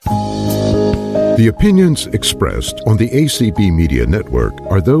The opinions expressed on the ACB Media Network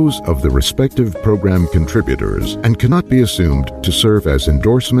are those of the respective program contributors and cannot be assumed to serve as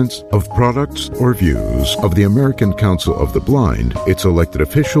endorsements of products or views of the American Council of the Blind, its elected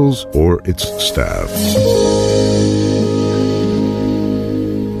officials, or its staff.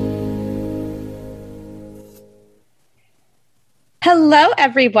 Hello,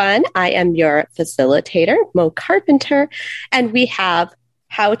 everyone. I am your facilitator, Mo Carpenter, and we have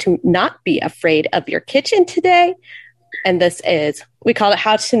How to Not Be Afraid of Your Kitchen today. And this is, we call it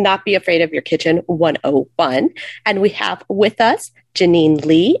How to Not Be Afraid of Your Kitchen 101. And we have with us Janine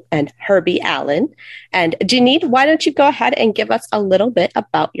Lee and Herbie Allen. And Janine, why don't you go ahead and give us a little bit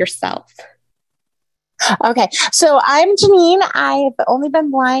about yourself? Okay, so I'm Janine. I've only been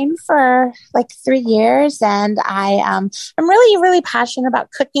blind for like 3 years, and I'm really passionate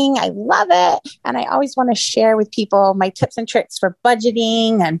about cooking. I love it, and I always want to share with people my tips and tricks for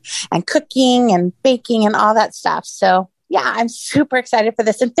budgeting and cooking and baking and all that stuff. So yeah, I'm super excited for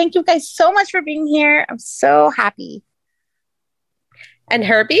this, and thank you guys so much for being here. I'm so happy. And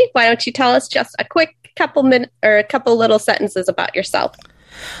Herbie, why don't you tell us just a quick couple little sentences about yourself?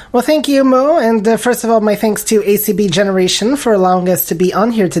 Well, thank you, Mo. And first of all, my thanks to ACB Generation for allowing us to be on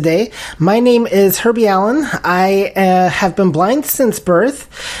here today. My name is Herbie Allen. I have been blind since birth,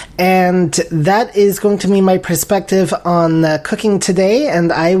 and that is going to be my perspective on cooking today.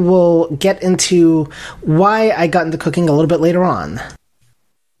 And I will get into why I got into cooking a little bit later on.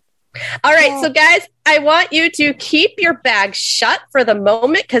 All right. So, guys, I want you to keep your bag shut for the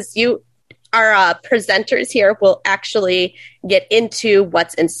moment because our presenters here will actually get into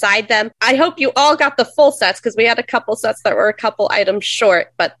what's inside them. I hope you all got the full sets because we had a couple sets that were a couple items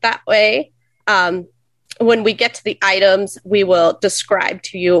short. But that way, when we get to the items, we will describe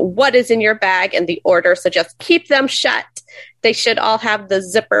to you what is in your bag and the order. So just keep them shut. They should all have the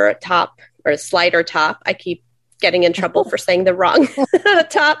zipper top or slider top. I keep getting in trouble for saying the wrong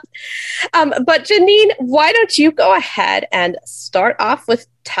top. But Janine, why don't you go ahead and start off with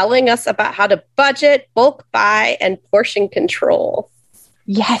telling us about how to budget, bulk buy, and portion control?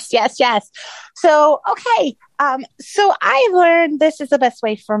 Yes. So, okay. So I learned this is the best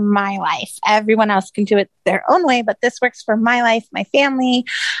way for my life. Everyone else can do it their own way, but this works for my life, my family.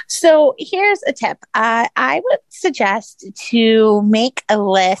 So here's a tip. I would suggest to make a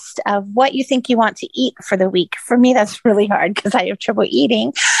list of what you think you want to eat for the week. For me, that's really hard because I have trouble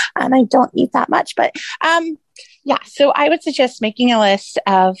eating and I don't eat that much, but, yeah, so I would suggest making a list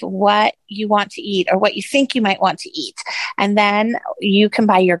of what you want to eat or what you think you might want to eat. And then you can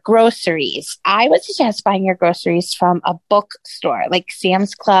buy your groceries. I would suggest buying your groceries from a bookstore like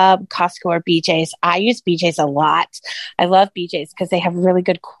Sam's Club, Costco, or BJ's. I use BJ's a lot. I love BJ's because they have really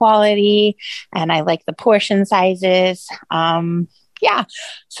good quality and I like the portion sizes. Yeah,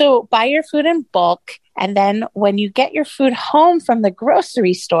 so buy your food in bulk. And then when you get your food home from the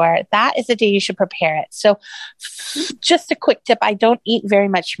grocery store, that is the day you should prepare it. So just a quick tip, I don't eat very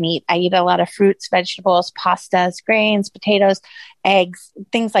much meat. I eat a lot of fruits, vegetables, pastas, grains, potatoes, eggs,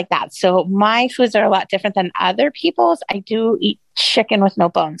 things like that. So my foods are a lot different than other people's. I do eat chicken with no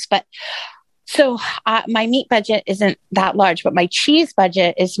bones, but so my meat budget isn't that large, but my cheese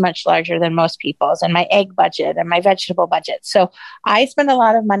budget is much larger than most people's, and my egg budget and my vegetable budget. So I spend a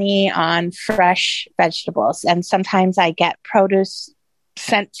lot of money on fresh vegetables, and sometimes I get produce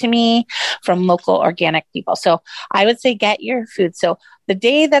sent to me from local organic people. So I would say get your food. So the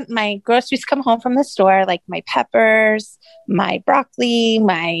day that my groceries come home from the store, like my peppers, my broccoli,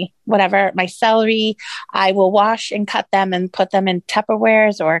 my whatever, my celery, I will wash and cut them and put them in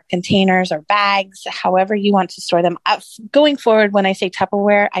Tupperwares or containers or bags, however you want to store them. Going forward, when I say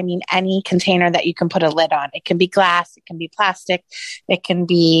Tupperware, I mean any container that you can put a lid on. It can be glass, it can be plastic, it can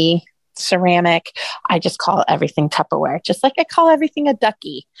be ceramic. I just call everything Tupperware, just like I call everything a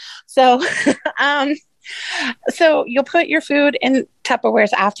ducky. So, so you'll put your food in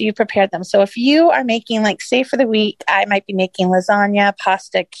Tupperwares after you prepared them. So if you are making, like, say for the week, I might be making lasagna,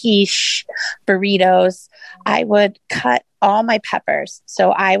 pasta, quiche, burritos, I would cut all my peppers.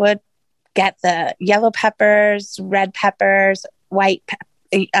 So I would get the yellow peppers, red peppers, white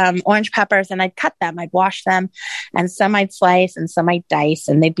orange peppers, and I'd cut them. I'd wash them, and some I'd slice and some I'd dice,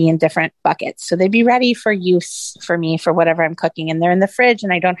 and they'd be in different buckets. So they'd be ready for use for me for whatever I'm cooking, and they're in the fridge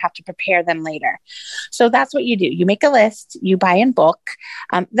and I don't have to prepare them later. So that's what you do. You make a list, you buy in bulk.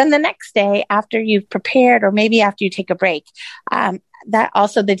 Then the next day after you've prepared, or maybe after you take a break, that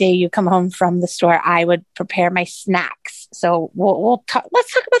also the day you come home from the store, I would prepare my snacks. So let's talk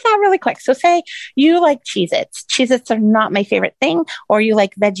about that really quick. So say you like Cheez-Its. Cheez-Its are not my favorite thing, or you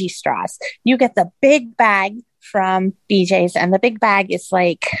like veggie straws. You get the big bag from BJ's, and the big bag is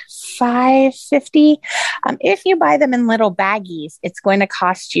like $5.50. If you buy them in little baggies, it's going to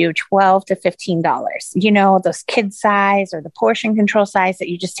cost you $12 to $15. You know, those kid size or the portion control size that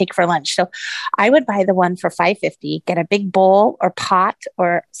you just take for lunch. So I would buy the one for $5.50, get a big bowl or pot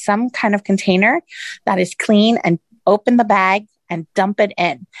or some kind of container that is clean, and open the bag and dump it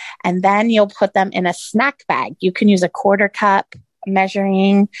in. And then you'll put them in a snack bag. You can use a quarter cup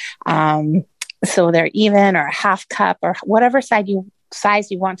measuring, so they're even, or a half cup, or whatever size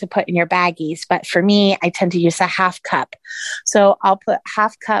you want to put in your baggies. But for me, I tend to use a half cup. So I'll put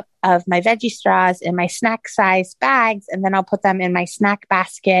half cup of my veggie straws in my snack size bags, and then I'll put them in my snack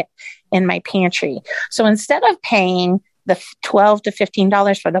basket in my pantry. So instead of paying the $12 to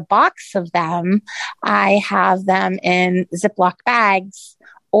 $15 for the box of them, I have them in Ziploc bags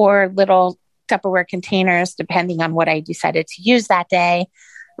or little Tupperware containers, depending on what I decided to use that day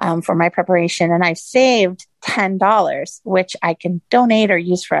for my preparation. And I've saved $10, which I can donate or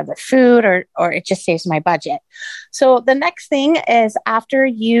use for other food, or it just saves my budget. So the next thing is, after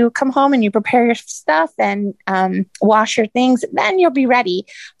you come home and you prepare your stuff and wash your things, then you'll be ready.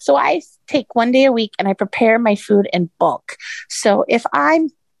 So I take one day a week and I prepare my food in bulk. So if I'm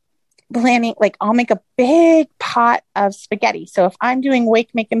planning, like, I'll make a big pot of spaghetti. So if I'm doing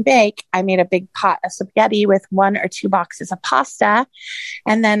wake, make, and bake, I made a big pot of spaghetti with 1 or 2 boxes of pasta.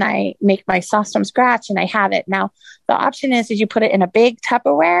 And then I make my sauce from scratch and I have it. Now, the option is you put it in a big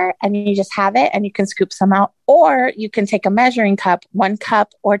Tupperware and you just have it, and you can scoop some out, or you can take a measuring cup, 1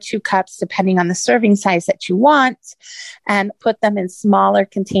 cup or 2 cups, depending on the serving size that you want, and put them in smaller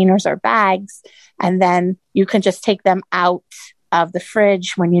containers or bags. And then you can just take them out of the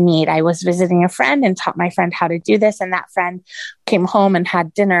fridge when you need. I was visiting a friend and taught my friend how to do this, and that friend came home and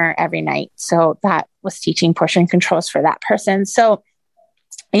had dinner every night. So that was teaching portion controls for that person. So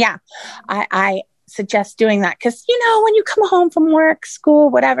yeah, I suggest doing that, because, you know, when you come home from work, school,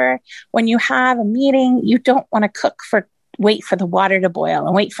 whatever, when you have a meeting, you don't want to wait for the water to boil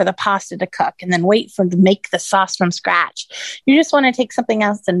and wait for the pasta to cook and then wait to make the sauce from scratch. You just want to take something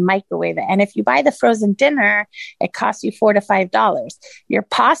else and microwave it. And if you buy the frozen dinner, it costs you $4 to $5. Your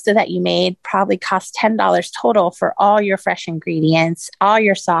pasta that you made probably costs $10 total for all your fresh ingredients, all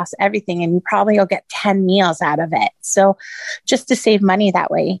your sauce, everything. And you probably will get 10 meals out of it. So just to save money that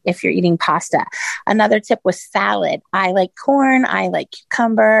way, if you're eating pasta. Another tip was salad. I like corn. I like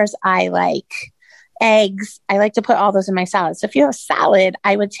cucumbers. I like eggs. I like to put all those in my salad. So if you have salad,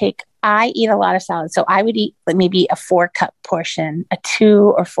 I eat a lot of salad. So I would eat like maybe a 4-cup portion, a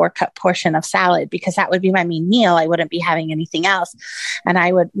 2 or 4-cup portion of salad, because that would be my main meal. I wouldn't be having anything else. And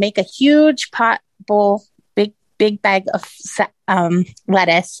I would make a huge bowl, big bag of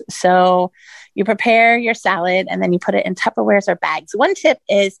lettuce. So you prepare your salad and then you put it in Tupperwares or bags. One tip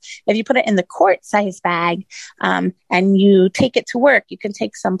is, if you put it in the quart size bag and you take it to work, you can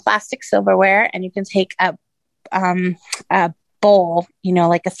take some plastic silverware and you can take a bowl, you know,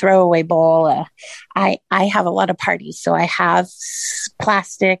 like a throwaway bowl. I have a lot of parties, so I have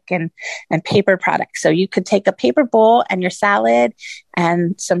plastic and paper products. So you could take a paper bowl and your salad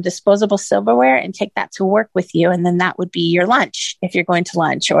and some disposable silverware and take that to work with you. And then that would be your lunch if you're going to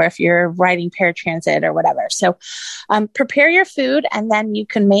lunch, or if you're riding paratransit or whatever. So prepare your food, and then you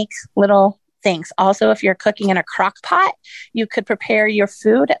can make little things. Also, if you're cooking in a crock pot, you could prepare your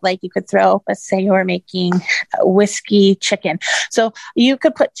food. Like, you could throw, let's say you were making whiskey chicken. So you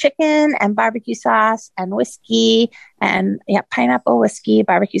could put chicken and barbecue sauce and whiskey and pineapple whiskey,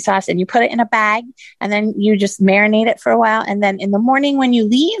 barbecue sauce, and you put it in a bag, and then you just marinate it for a while. And then in the morning when you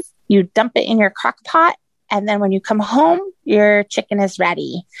leave, you dump it in your crock pot. And then when you come home, your chicken is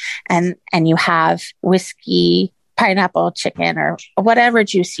ready, and you have whiskey, pineapple chicken, or whatever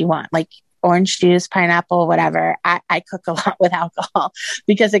juice you want, like orange juice, pineapple, whatever. I cook a lot with alcohol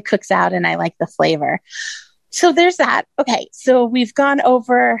because it cooks out and I like the flavor. So there's that. Okay. So we've gone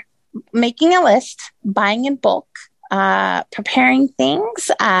over making a list, buying in bulk, preparing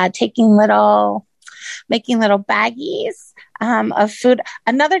things, making little baggies of food.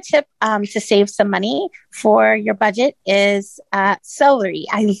 Another tip to save some money for your budget is celery.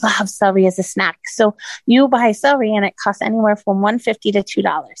 I love celery as a snack. So you buy celery and it costs anywhere from $1.50 to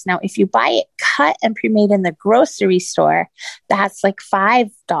 $2. Now, if you buy it cut and pre-made in the grocery store, that's like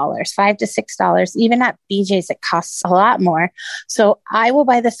 $5 to $6. Even at BJ's, it costs a lot more. So I will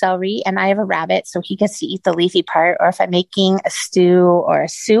buy the celery, and I have a rabbit, so he gets to eat the leafy part. Or if I'm making a stew or a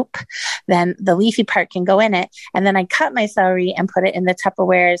soup, then the leafy part can go in it. And then I cut my celery and put it in the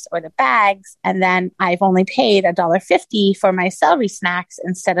Tupperwares or the bags. And then I've only paid $1.50 for my celery snacks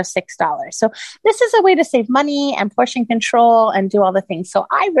instead of $6. So this is a way to save money and portion control and do all the things. So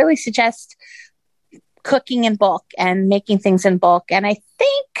I really suggest cooking in bulk and making things in bulk. And I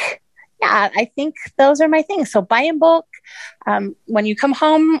think those are my things. So buy in bulk. When you come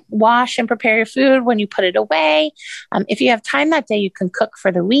home, wash and prepare your food. When you put it away, if you have time that day, you can cook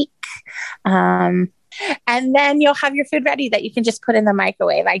for the week. And then you'll have your food ready that you can just put in the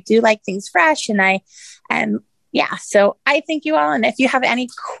microwave. I do like things fresh, so I thank you all. And if you have any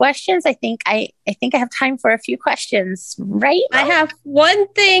questions, I think I have time for a few questions, right? I have one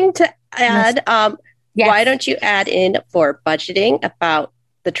thing to add. Yes. Why don't you add in for budgeting about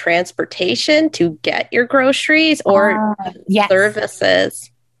the transportation to get your groceries or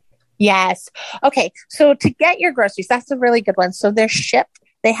services? Yes. Okay. So to get your groceries, that's a really good one. So they're shipped.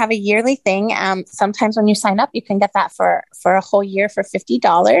 They have a yearly thing. Sometimes when you sign up, you can get that for a whole year for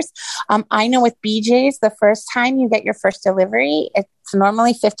 $50. I know with BJ's, the first time you get your first delivery, it's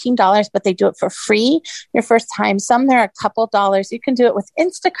normally $15, but they do it for free your first time. Some, there are a couple dollars. You can do it with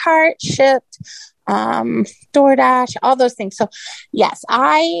Instacart, Shipt, DoorDash, all those things. So yes,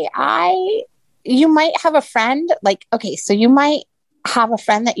 you might have a friend so you might have a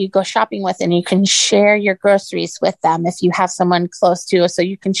friend that you go shopping with and you can share your groceries with them if you have someone close to you, so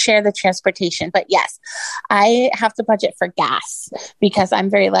you can share the transportation. But yes, I have to budget for gas because I'm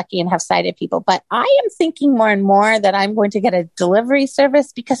very lucky and have sighted people. But I am thinking more and more that I'm going to get a delivery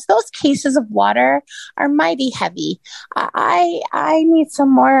service because those cases of water are mighty heavy. I need some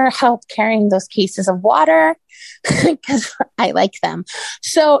more help carrying those cases of water because I like them.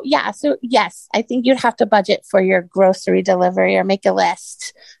 So yes, I think you'd have to budget for your grocery delivery or make a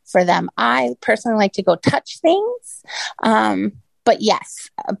list for them. I personally like to go touch things. But yes,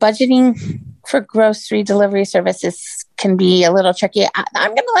 budgeting for grocery delivery services can be a little tricky.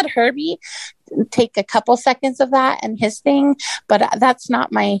 I'm going to let Herbie take a couple seconds of that and his thing, but that's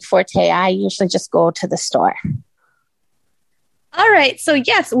not my forte. I usually just go to the store. All right. So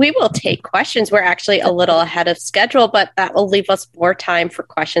yes, we will take questions. We're actually a little ahead of schedule, but that will leave us more time for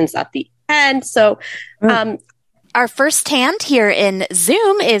questions at the end. So our first hand here in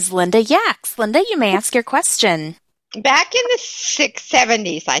Zoom is Linda Yax. Linda, you may ask your question. Back in the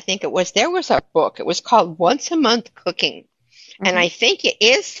 70s, I think it was, there was a book. It was called Once a Month Cooking. Mm-hmm. And I think it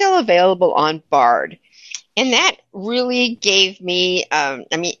is still available on Bard. And that really gave me,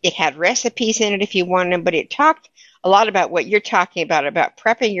 it had recipes in it if you wanted them, but it talked a lot about what you're talking about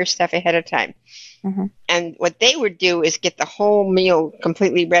prepping your stuff ahead of time. Mm-hmm. And what they would do is get the whole meal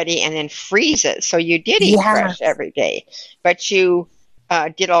completely ready and then freeze it. So you did eat fresh every day, but you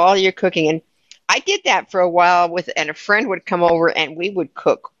did all your cooking. And I did that for a while and a friend would come over and we would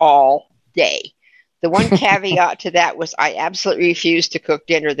cook all day. The one caveat to that was I absolutely refused to cook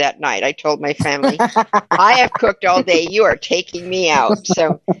dinner that night. I told my family, I have cooked all day. You are taking me out.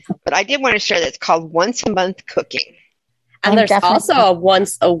 So, but I did want to share that it's called Once a Month Cooking. And there's also a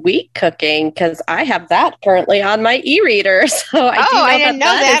once a week cooking because I have that currently on my e-reader. So I didn't know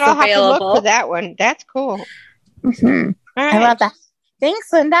that. I'll have to look for that one. That's cool. Mm-hmm. Right. I love that.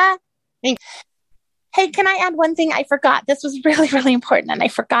 Thanks, Linda. Thanks. Hey, can I add one thing? I forgot. This was really, really important, and I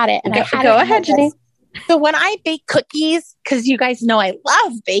forgot it. And go ahead, Janine. So when I bake cookies, because you guys know I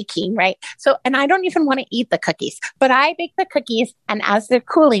love baking, right? So, and I don't even want to eat the cookies, but I bake the cookies, and as they're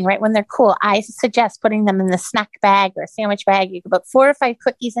cooling, right when they're cool, I suggest putting them in the snack bag or sandwich bag. You can put 4 or 5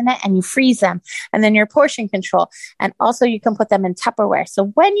 cookies in it, and you freeze them, and then your portion control. And also, you can put them in Tupperware. So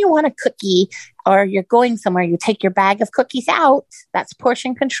when you want a cookie, or you're going somewhere, you take your bag of cookies out, that's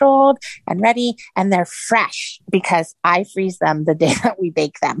portion controlled and ready, and they're fresh because I freeze them the day that we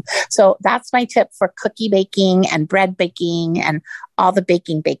bake them. So that's my tip for cookie baking and bread baking and all the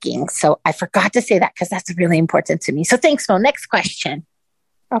baking. So I forgot to say that because that's really important to me. So thanks, Mo. Next question.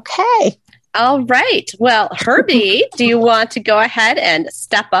 Okay. All right. Well, Herbie, do you want to go ahead and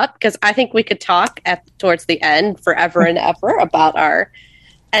step up? Because I think we could talk towards the end forever and ever about our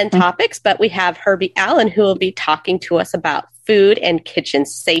end topics, but we have Herbie Allen who will be talking to us about food and kitchen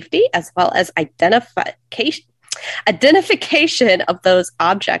safety, as well as identification of those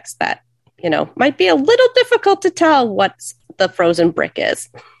objects that, might be a little difficult to tell what the frozen brick is.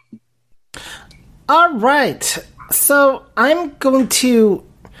 All right. So I'm going to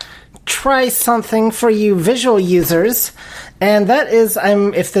try something for you visual users, and that is,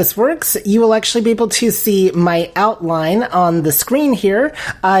 if this works, you will actually be able to see my outline on the screen here.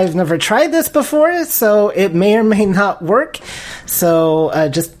 I've never tried this before, so it may or may not work. So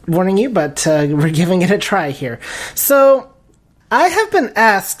just warning you, but we're giving it a try here. So I have been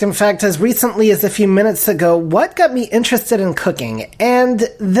asked, in fact, as recently as a few minutes ago, what got me interested in cooking? And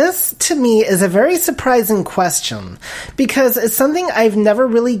this, to me, is a very surprising question, because it's something I've never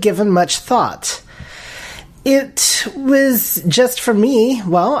really given much thought. It was just for me.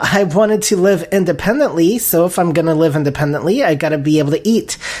 Well, I wanted to live independently, so if I'm going to live independently, I got to be able to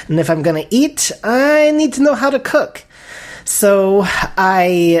eat. And if I'm going to eat, I need to know how to cook. So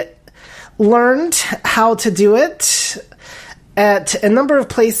I learned how to do it at a number of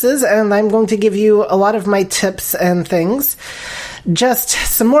places, and I'm going to give you a lot of my tips and things. Just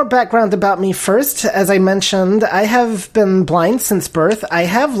some more background about me first. As I mentioned, I have been blind since birth. I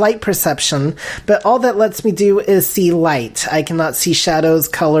have light perception, but all that lets me do is see light. I cannot see shadows,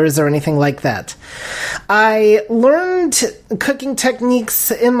 colors, or anything like that. I learned cooking techniques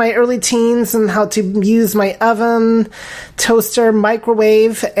in my early teens and how to use my oven, toaster,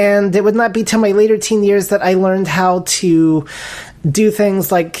 microwave, and it would not be till my later teen years that I learned how to do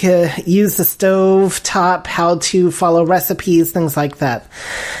things like use the stove top, how to follow recipes, things like that.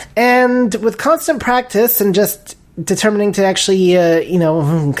 And with constant practice and just determining to actually,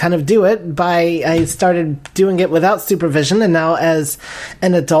 kind of do it, I started doing it without supervision, and now as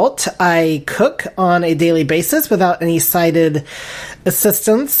an adult, I cook on a daily basis without any sighted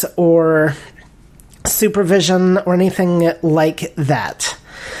assistance or supervision or anything like that.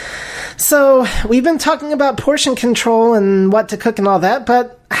 So, we've been talking about portion control and what to cook and all that,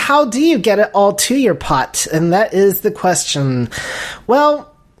 but how do you get it all to your pot? And that is the question.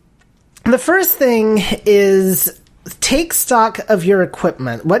 Well, the first thing is take stock of your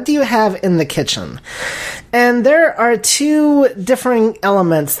equipment. What do you have in the kitchen? And there are two differing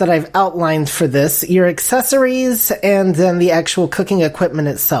elements that I've outlined for this, your accessories and then the actual cooking equipment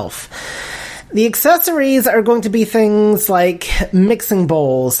itself. The accessories are going to be things like mixing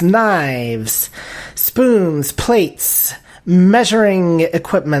bowls, knives, spoons, plates, measuring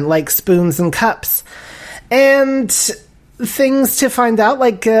equipment like spoons and cups, and things to find out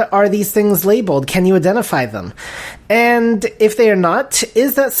like, are these things labeled? Can you identify them? And if they are not,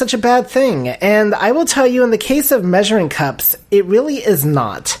 is that such a bad thing? And I will tell you, in the case of measuring cups, it really is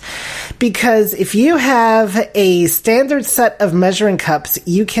not. Because if you have a standard set of measuring cups,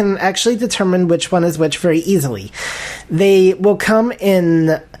 you can actually determine which one is which very easily. They will come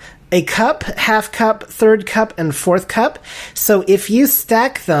in a cup, half cup, third cup, and fourth cup. So if you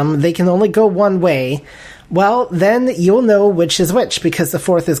stack them, they can only go one way. Well, then you'll know which is which, because the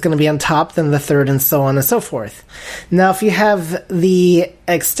fourth is going to be on top, then the third, and so on and so forth. Now, if you have the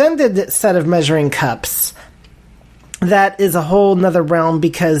extended set of measuring cups, that is a whole nother realm,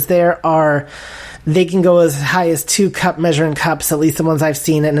 because they can go as high as 2-cup measuring cups, at least the ones I've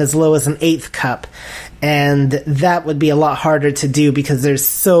seen, and as low as an 1/8 cup. And that would be a lot harder to do because there's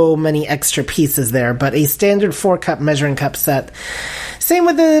so many extra pieces there. But a standard 4-cup measuring cup set. Same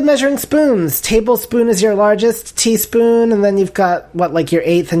with the measuring spoons. Tablespoon is your largest, teaspoon, and then you've got, your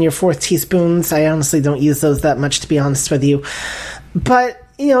 1/8 and your 4th teaspoons. I honestly don't use those that much, to be honest with you. But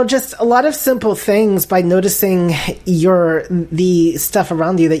just a lot of simple things by noticing the stuff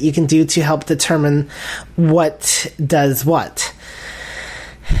around you that you can do to help determine what does what.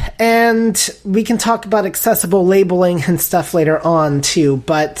 And we can talk about accessible labeling and stuff later on too,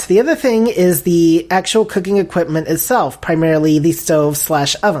 but the other thing is the actual cooking equipment itself, primarily the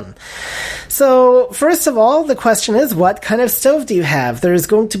stove/oven. So, first of all, the question is, what kind of stove do you have? There's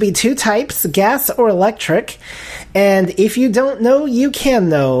going to be 2 types, gas or electric. And if you don't know, you can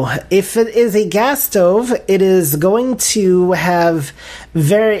know. If it is a gas stove, it is going to have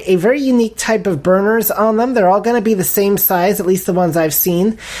a very unique type of burners on them. They're all going to be the same size, at least the ones I've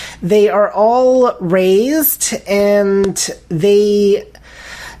seen. They are all raised, and they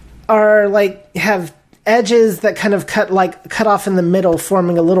are have edges that kind of cut off in the middle,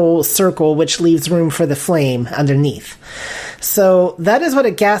 forming a little circle, which leaves room for the flame underneath. So that is what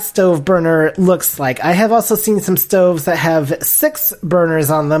a gas stove burner looks like. I have also seen some stoves that have 6 burners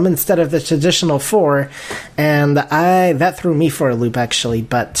on them instead of the traditional 4, and that threw me for a loop, actually.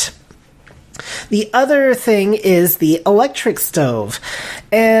 But the other thing is the electric stove.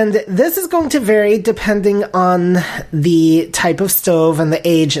 And this is going to vary depending on the type of stove and the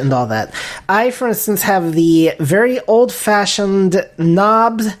age and all that. I, for instance, have the very old-fashioned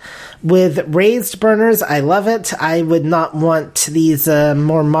knobs with raised burners. I love it. I would not want these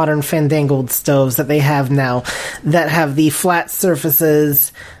more modern fandangled stoves that they have now that have the flat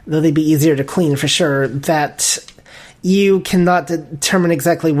surfaces, though they'd be easier to clean for sure, that you cannot determine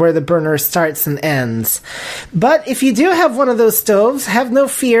exactly where the burner starts and ends. But if you do have one of those stoves, have no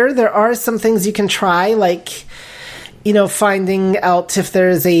fear. There are some things you can try, like, finding out if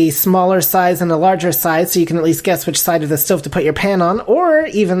there's a smaller size and a larger size, so you can at least guess which side of the stove to put your pan on, or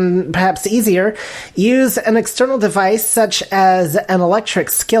even perhaps easier, use an external device such as an electric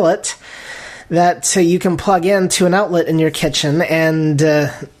skillet that you can plug into an outlet in your kitchen, and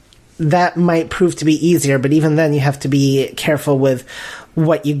that might prove to be easier, but even then you have to be careful with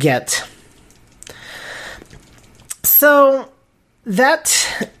what you get. So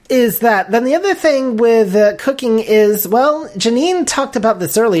that is that. Then the other thing with cooking is, well, Janine talked about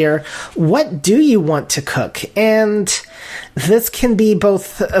this earlier. What do you want to cook? And this can be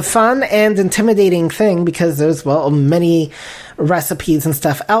both a fun and intimidating thing because there's, well, many recipes and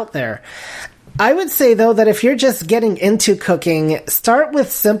stuff out there. I would say, though, that if you're just getting into cooking, start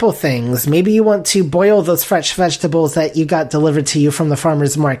with simple things. Maybe you want to boil those fresh vegetables that you got delivered to you from the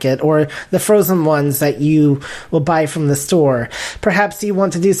farmer's market, or the frozen ones that you will buy from the store. Perhaps you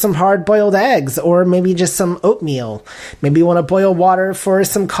want to do some hard-boiled eggs, or maybe just some oatmeal. Maybe you want to boil water for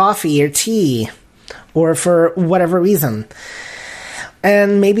some coffee or tea, or for whatever reason.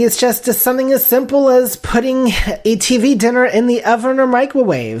 And maybe it's just something as simple as putting a TV dinner in the oven or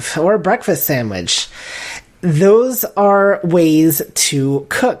microwave, or a breakfast sandwich. Those are ways to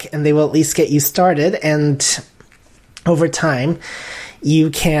cook, and they will at least get you started, and over time, you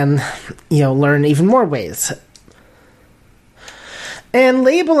can, learn even more ways. And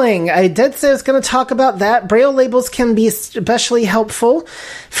labeling, I did say I was going to talk about that. Braille labels can be especially helpful.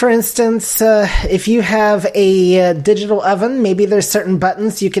 For instance, if you have a digital oven, maybe there's certain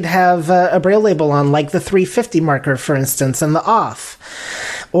buttons you could have a Braille label on, like the 350 marker, for instance, and the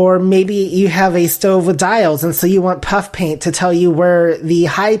off. Or maybe you have a stove with dials, and so you want puff paint to tell you where the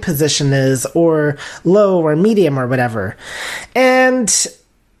high position is, or low, or medium, or whatever. And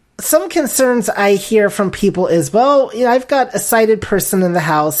some concerns I hear from people is, well, I've got a sighted person in the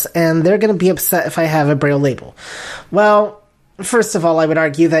house, and they're going to be upset if I have a Braille label. Well, first of all, I would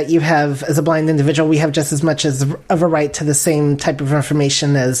argue that you have, as a blind individual, we have just as much of a right to the same type of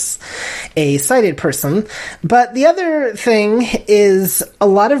information as a sighted person. But the other thing is, a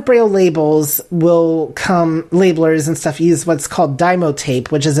lot of Braille labels will come, labelers and stuff use what's called Dymo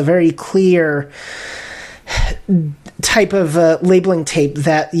tape, which is a very clear type of labeling tape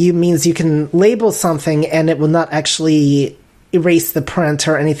that means you can label something and it will not actually erase the print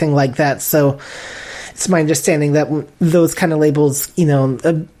or anything like that. So it's my understanding that those kind of labels,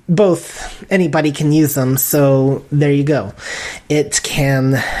 both anybody can use them. So there you go. It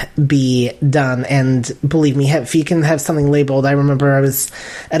can be done. And believe me, if you can have something labeled, I remember I was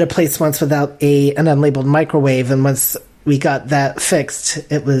at a place once without an unlabeled microwave, and once we got that fixed,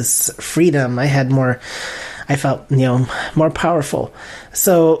 it was freedom. I felt, more powerful.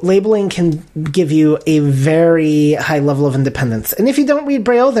 So labeling can give you a very high level of independence. And if you don't read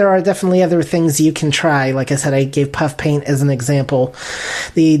Braille, there are definitely other things you can try. Like I said, I gave puff paint as an example.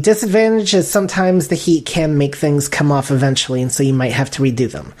 The disadvantage is sometimes the heat can make things come off eventually, and so you might have to redo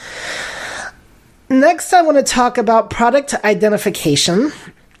them. Next, I want to talk about product identification.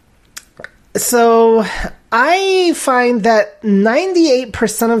 So I find that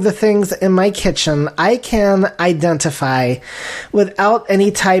 98% of the things in my kitchen I can identify without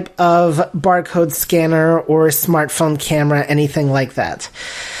any type of barcode scanner or smartphone camera, anything like that.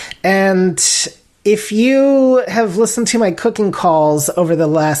 And if you have listened to my cooking calls over the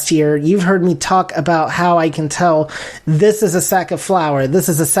last year, you've heard me talk about how I can tell this is a sack of flour, this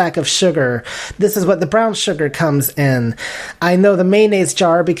is a sack of sugar, this is what the brown sugar comes in. I know the mayonnaise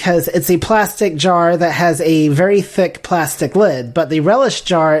jar because it's a plastic jar that has a very thick plastic lid, but the relish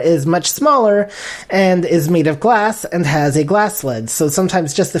jar is much smaller and is made of glass and has a glass lid. So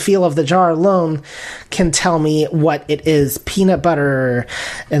sometimes just the feel of the jar alone can tell me what it is. Peanut butter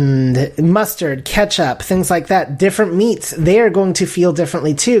and mustard, ketchup, things like that. Different meats, they are going to feel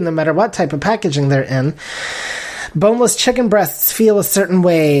differently too, no matter what type of packaging they're in. Boneless chicken breasts feel a certain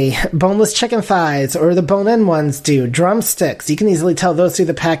way. Boneless chicken thighs, or the bone-in ones do. Drumsticks, you can easily tell those through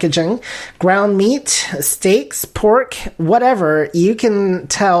the packaging. Ground meat, steaks, pork, whatever, you can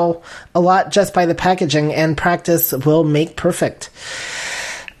tell a lot just by the packaging, and practice will make perfect.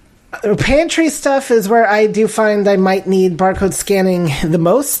 Pantry stuff is where I do find I might need barcode scanning the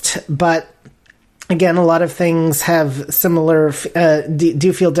most, but again, a lot of things have similar,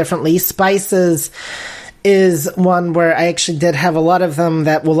 do feel differently. Spices is one where I actually did have a lot of them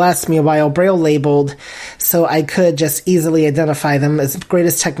that will last me a while, Braille labeled, so I could just easily identify them. As great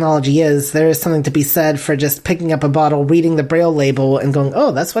as technology is, there is something to be said for just picking up a bottle, reading the Braille label, and going,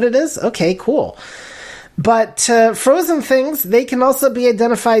 oh, that's what it is? Okay, cool. But frozen things, they can also be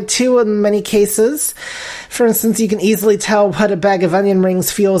identified too in many cases. For instance, you can easily tell what a bag of onion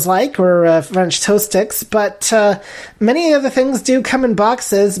rings feels like, or French toast sticks, but many other things do come in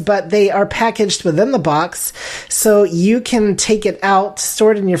boxes, but they are packaged within the box, so you can take it out,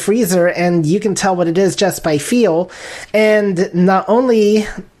 store it in your freezer, and you can tell what it is just by feel. And not only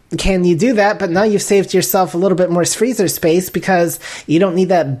can you do that? But now you've saved yourself a little bit more freezer space because you don't need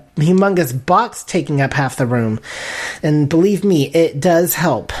that humongous box taking up half the room. And believe me, it does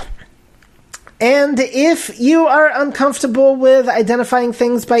help. And if you are uncomfortable with identifying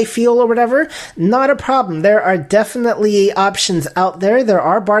things by feel or whatever, not a problem. There are definitely options out there. There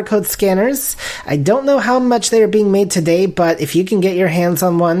are barcode scanners. I don't know how much they are being made today, but if you can get your hands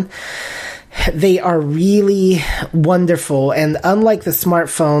on one, they are really wonderful. And unlike the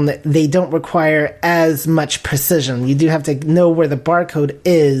smartphone, they don't require as much precision. You do have to know where the barcode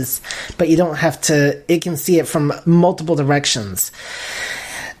is, but you don't have to, it can see it from multiple directions.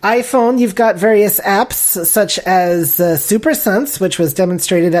 iPhone, you've got various apps such as SuperSense, which was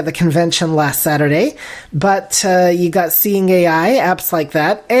demonstrated at the convention last Saturday, but you got Seeing AI, apps like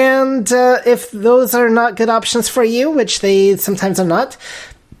that. And if those are not good options for you, which they sometimes are not,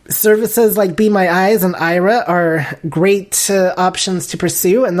 services like Be My Eyes and Aira are great options to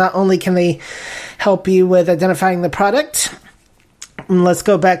pursue. And not only can they help you with identifying the product, let's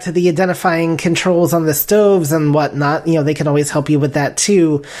go back to the identifying controls on the stoves and whatnot. You know, they can always help you with that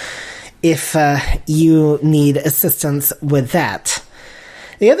too if you need assistance with that.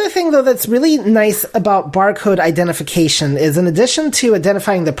 The other thing, though, that's really nice about barcode identification is in addition to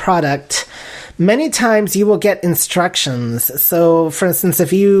identifying the product, many times you will get instructions. So, for instance,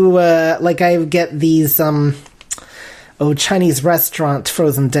 if you, like I get these, Chinese restaurant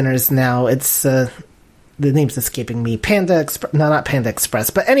frozen dinners now. It's, the name's escaping me. Not Panda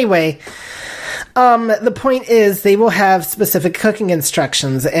Express. But anyway, the point is they will have specific cooking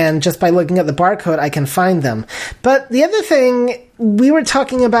instructions, and just by looking at the barcode, I can find them. But the other thing, we were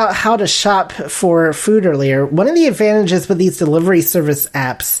talking about how to shop for food earlier. One of the advantages with these delivery service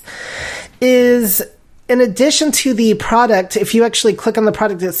apps is, in addition to the product, if you actually click on the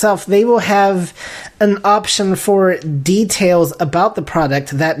product itself, they will have an option for details about the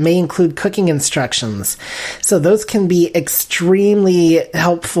product that may include cooking instructions. So those can be extremely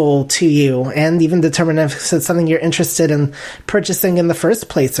helpful to you and even determine if it's something you're interested in purchasing in the first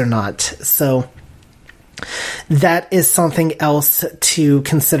place or not. So that is something else to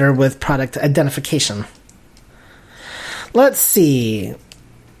consider with product identification. Let's see.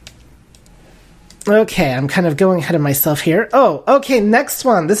 Okay, I'm kind of going ahead of myself here. Oh, okay, next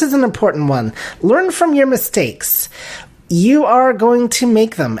one. This is an important one. Learn from your mistakes. You are going to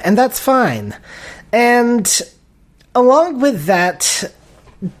make them, and that's fine. And along with that,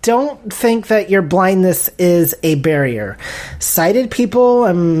 don't think that your blindness is a barrier. Sighted people,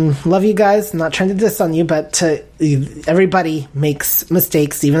 love you guys, I'm not trying to diss on you, but everybody makes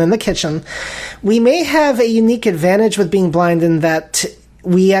mistakes, even in the kitchen. We may have a unique advantage with being blind in that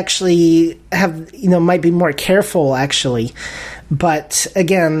we actually have, might be more careful, actually. But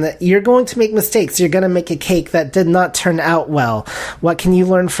again, you're going to make mistakes. You're going to make a cake that did not turn out well. What can you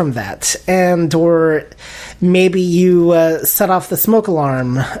learn from that? Or maybe you set off the smoke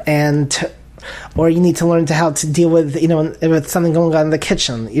alarm, or you need to learn how to deal with, with something going on in the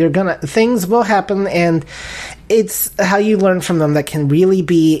kitchen. Things will happen, and it's how you learn from them that can really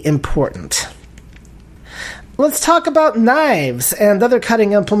be important. Let's talk about knives and other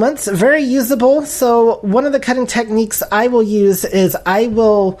cutting implements. Very usable. So one of the cutting techniques I will use is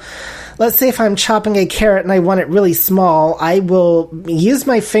let's say if I'm chopping a carrot and I want it really small, I will use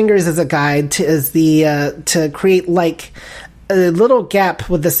my fingers as a guide to create like a little gap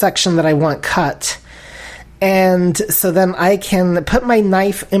with the section that I want cut. And so then I can put my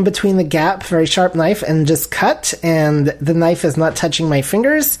knife in between the gap, very sharp knife, and just cut, and the knife is not touching my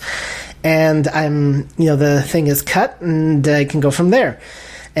fingers, and the thing is cut, and I can go from there.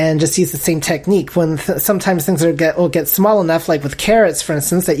 And just use the same technique. When sometimes things will get small enough, like with carrots, for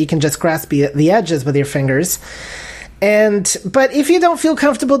instance, that you can just grasp the edges with your fingers. But if you don't feel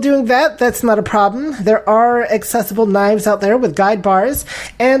comfortable doing that, that's not a problem. There are accessible knives out there with guide bars.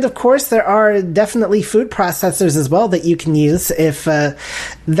 And of course, there are definitely food processors as well that you can use if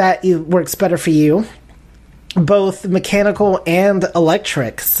that works better for you. Both mechanical and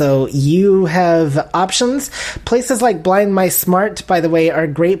electric. So you have options. Places like Blind Mice Smart, by the way, are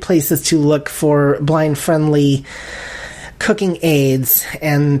great places to look for blind-friendly cooking aids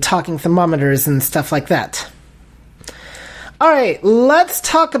and talking thermometers and stuff like that. All right, let's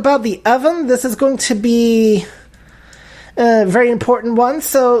talk about the oven. This is going to be a very important one,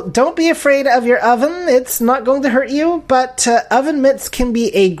 so don't be afraid of your oven. It's not going to hurt you, but oven mitts can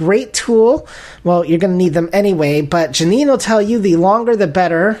be a great tool. Well, you're going to need them anyway, but Janine will tell you the longer the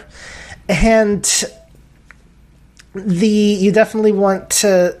better, and you definitely want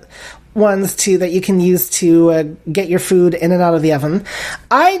to ones that you can use to get your food in and out of the oven.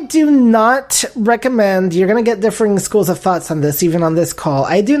 I do not recommend, you're going to get differing schools of thoughts on this, even on this call.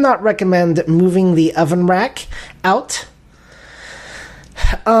 I do not recommend moving the oven rack out.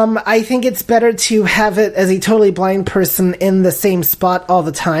 I think it's better to have it as a totally blind person in the same spot all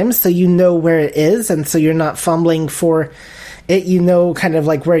the time, so you know where it is, and so you're not fumbling for it, you know, kind of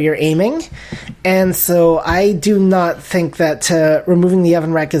like where you're aiming. And so I do not think that removing the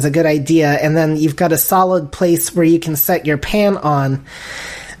oven rack is a good idea. And then you've got a solid place where you can set your pan on,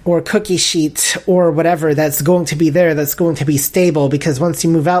 or cookie sheet, or whatever that's going to be there, that's going to be stable, because once you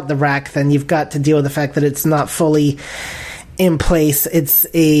move out the rack, then you've got to deal with the fact that it's not fully in place. It's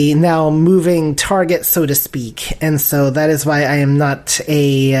a now moving target, so to speak. And so that is why I am not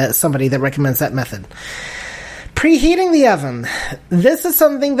somebody that recommends that method. Preheating the oven. This is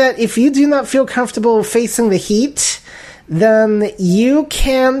something that if you do not feel comfortable facing the heat, then you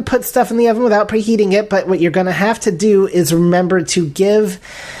can put stuff in the oven without preheating it, but what you're going to have to do is remember to give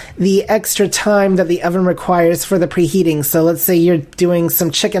the extra time that the oven requires for the preheating. So let's say you're doing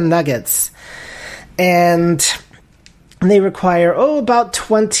some chicken nuggets, and they require, about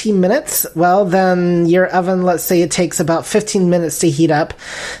 20 minutes. Well, then your oven, let's say it takes about 15 minutes to heat up.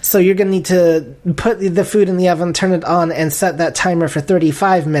 So you're going to need to put the food in the oven, turn it on, and set that timer for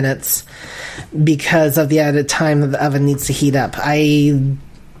 35 minutes because of the added time that the oven needs to heat up. I am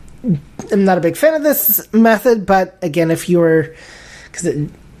not a big fan of this method, but again, if you're...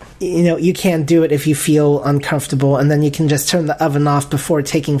 you can do it if you feel uncomfortable, and then you can just turn the oven off before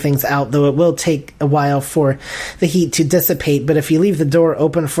taking things out, though it will take a while for the heat to dissipate. But if you leave the door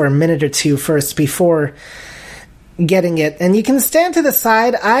open for a minute or two first before getting it, and you can stand to the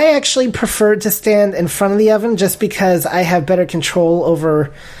side. I actually prefer to stand in front of the oven just because I have better control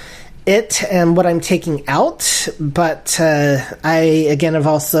over it and what I'm taking out. But I, again, have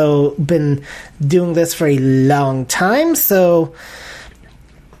also been doing this for a long time, so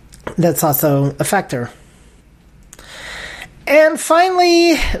that's also a factor. And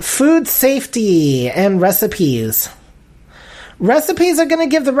finally, food safety and recipes. Recipes are going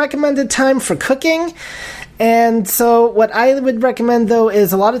to give the recommended time for cooking. And so what I would recommend, though,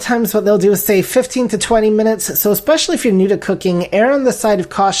 is a lot of times what they'll do is say 15 to 20 minutes. So especially if you're new to cooking, err on the side of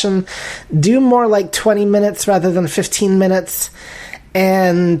caution. Do more like 20 minutes rather than 15 minutes.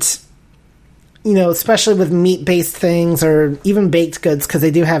 And especially with meat-based things or even baked goods, because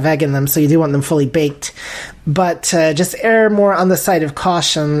they do have egg in them, so you do want them fully baked. But just err more on the side of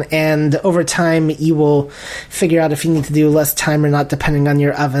caution, and over time you will figure out if you need to do less time or not, depending on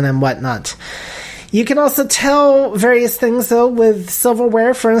your oven and whatnot. You can also tell various things, though, with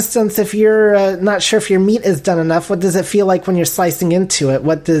silverware. For instance, if you're not sure if your meat is done enough, what does it feel like when you're slicing into it?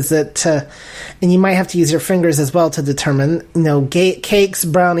 What does it... and you might have to use your fingers as well to determine, cakes,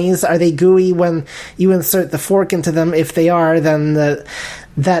 brownies, are they gooey when you insert the fork into them? If they are, then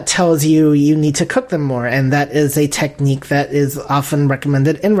that tells you need to cook them more, and that is a technique that is often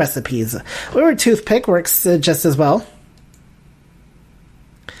recommended in recipes. Or a toothpick works just as well.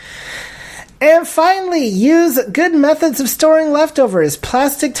 And finally, use good methods of storing leftovers.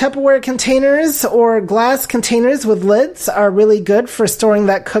 Plastic Tupperware containers or glass containers with lids are really good for storing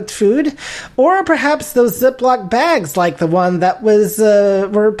that cooked food. Or perhaps those Ziploc bags like the one that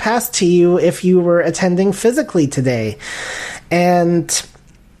were passed to you if you were attending physically today. And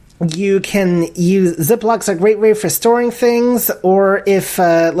you can use... Ziplocs are a great way for storing things, or if,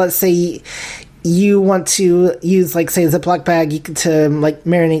 let's say... you want to use, like, say, a Ziploc bag to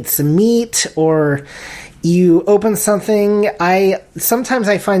marinate some meat, or you open something. Sometimes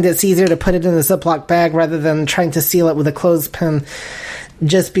I find it's easier to put it in a Ziploc bag rather than trying to seal it with a clothespin,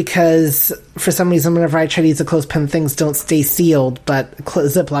 just because for some reason whenever I try to use a clothespin, things don't stay sealed. But a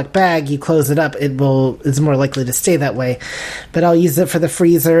Ziploc bag, you close it up, it's more likely to stay that way. But I'll use it for the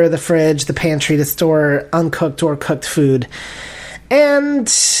freezer, the fridge, the pantry to store uncooked or cooked food.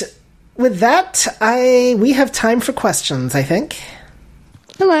 And with that, we have time for questions, I think.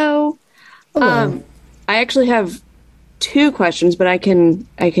 Hello. Hello. I actually have 2 questions, but I can.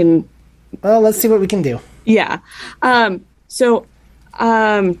 Well, let's see what we can do. Yeah. So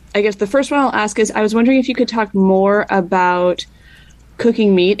I guess the first one I'll ask is, I was wondering if you could talk more about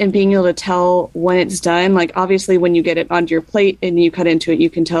cooking meat and being able to tell when it's done. Like, obviously, when you get it onto your plate and you cut into it, you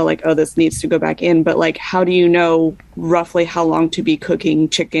can tell, like, oh, this needs to go back in. But, how do you know roughly how long to be cooking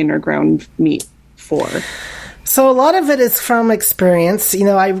chicken or ground meat for? So a lot of it is from experience.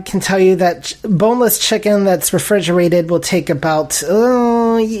 I can tell you that boneless chicken that's refrigerated will take about,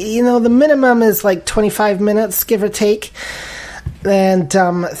 the minimum is 25 minutes, give or take. And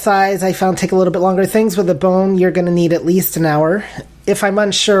thighs, I found, take a little bit longer. Things with a bone, you're going to need at least an hour. if I'm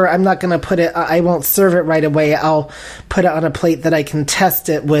unsure, I'm not going to put it, I won't serve it right away. I'll put it on a plate that I can test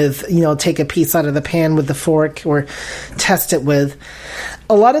it with, take a piece out of the pan with the fork or test it with.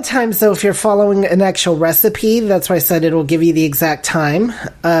 A lot of times, though, if you're following an actual recipe, that's why I said it'll give you the exact time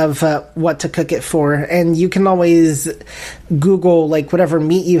of what to cook it for. And you can always Google, like, whatever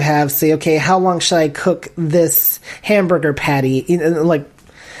meat you have, say, okay, how long should I cook this hamburger patty? Like,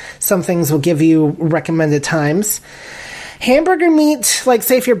 some things will give you recommended times. Hamburger meat, like,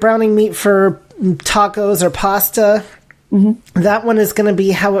 say if you're browning meat for tacos or pasta, that one is going to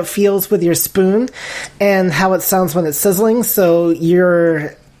be how it feels with your spoon and how it sounds when it's sizzling. So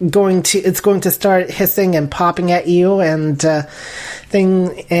it's going to start hissing and popping at you and that's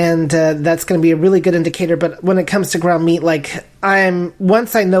going to be a really good indicator. But when it comes to ground meat, like,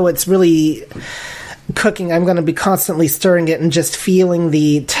 once I know it's really cooking, I'm going to be constantly stirring it and just feeling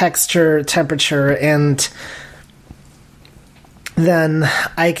the texture, temperature, and then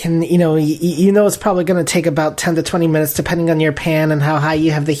I can, it's probably going to take about 10 to 20 minutes depending on your pan and how high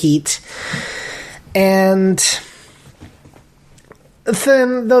you have the heat. And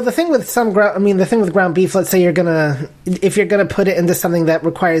then, though, the thing with ground beef, let's say if you're going to put it into something that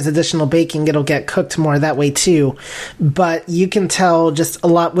requires additional baking, it'll get cooked more that way too. But you can tell just a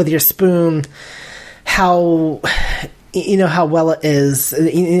lot with your spoon how well it is,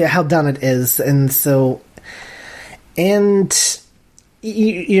 how done it is. And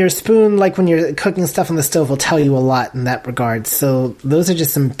your spoon, like when you're cooking stuff on the stove, will tell you a lot in that regard. So those are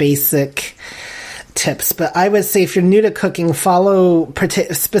just some basic tips. But I would say if you're new to cooking, follow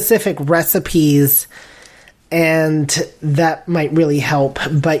specific recipes, and that might really help.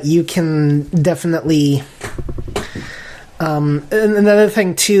 But you can definitely... and another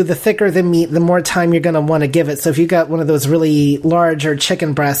thing, too, the thicker the meat, the more time you're going to want to give it. So if you got one of those really large or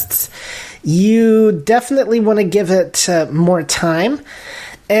chicken breasts, you definitely want to give it more time.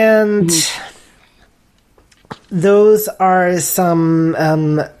 And those are some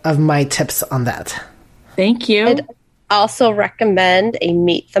of my tips on that. Thank you. I'd also recommend a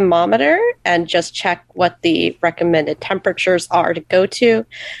meat thermometer and just check what the recommended temperatures are to go to.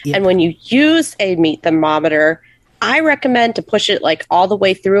 Yep. And when you use a meat thermometer, I recommend to push it like all the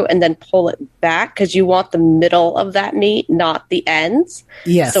way through and then pull it back, because you want the middle of that meat, not the ends.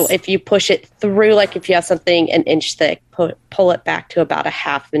 Yes. So if you push it through, like if you have something an inch thick, pull it back to about a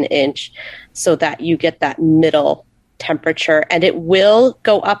half an inch so that you get that middle temperature. And it will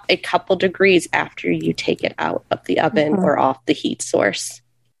go up a couple degrees after you take it out of the oven or off the heat source.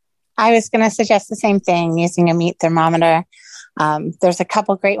 I was going to suggest the same thing, using a meat thermometer. There's a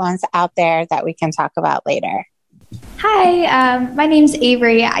couple great ones out there that we can talk about later. Hi, my name's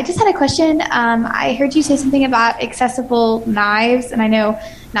Avery. I just had a question. I heard you say something about accessible knives, and I know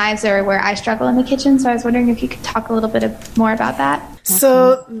knives are where I struggle in the kitchen, so I was wondering if you could talk a little bit more about that.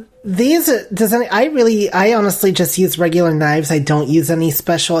 So I honestly just use regular knives. I don't use any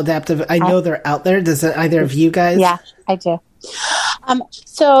special adaptive. I know they're out there. Does either of you guys? Yeah, I do.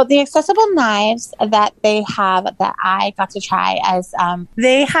 So the accessible knives that they have that I got to try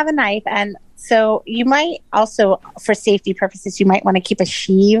they have a knife, and so you might also, for safety purposes, you might want to keep a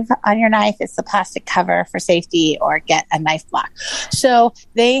sheave on your knife. It's the plastic cover for safety, or get a knife block. So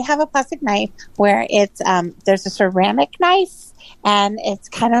they have a plastic knife where it's there's a ceramic knife, and it's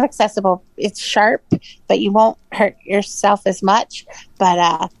kind of accessible. It's sharp, but you won't hurt yourself as much.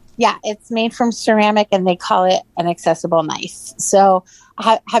 But it's made from ceramic, and they call it an accessible knife. So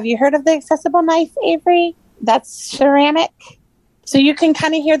have you heard of the accessible knife, Avery? That's ceramic. So you can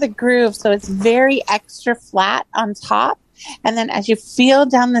kind of hear the groove. So it's very extra flat on top. And then as you feel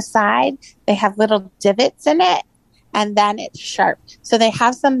down the side, they have little divots in it. And then it's sharp. So they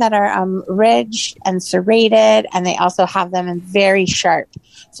have some that are ridged and serrated. And they also have them in very sharp.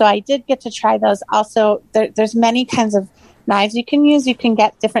 So I did get to try those. Also, there's many kinds of knives you can use. You can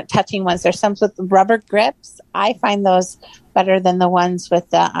get different touching ones. There's some with rubber grips. I find those better than the ones with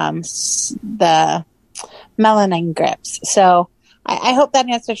the melamine grips. So I hope that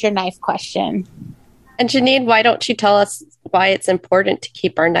answers your knife question. And Janine, why don't you tell us why it's important to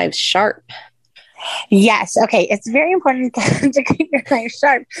keep our knives sharp? Yes. Okay. It's very important to keep your knife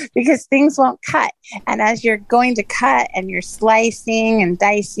sharp, because things won't cut. And as you're going to cut and you're slicing and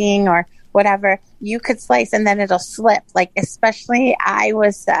dicing or whatever, you could slice and then it'll slip. Like, especially I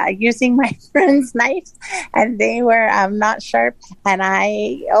was using my friend's knives and they were not sharp, and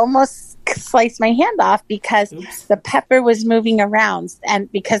I almost sliced my hand off because the pepper was moving around,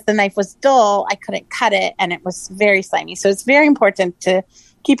 and because the knife was dull, I couldn't cut it, and it was very slimy. So it's very important to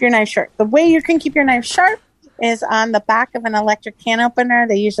keep your knife sharp. The way you can keep your knife sharp is on the back of an electric can opener.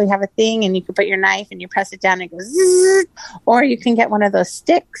 They usually have a thing, and you can put your knife and you press it down and it goes zzz, or you can get one of those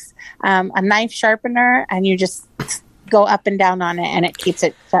sticks, a knife sharpener, and you just go up and down on it and it keeps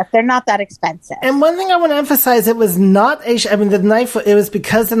it sharp. They're not that expensive. And one thing I want to emphasize, it was not the knife, it was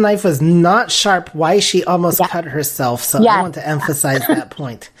because the knife was not sharp why she almost cut herself. So I want to emphasize that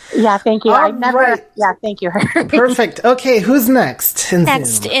point. Yeah, thank you. Thank you. Perfect. Okay, who's next in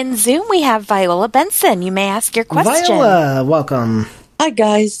Next Zoom? in Zoom, we have Viola Benson. You may ask your question. Viola, welcome. Hi,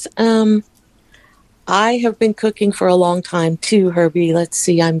 guys. I have been cooking for a long time, too, Herbie. Let's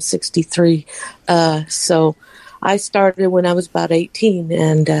see, I'm 63. So I started when I was about 18,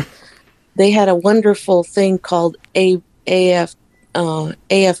 and they had a wonderful thing called AFB,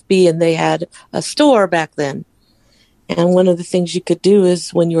 and they had a store back then. And one of the things you could do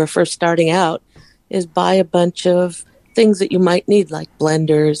is, when you were first starting out, is buy a bunch of things that you might need, like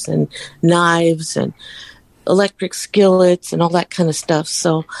blenders and knives and electric skillets and all that kind of stuff.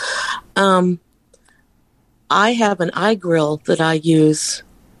 So I have an iGrill that I use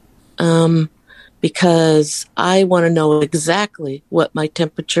because I want to know exactly what my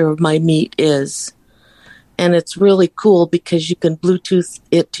temperature of my meat is. And it's really cool because you can Bluetooth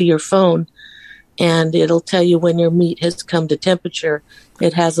it to your phone and it'll tell you when your meat has come to temperature.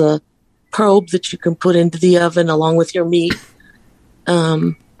 It has a probe that you can put into the oven along with your meat.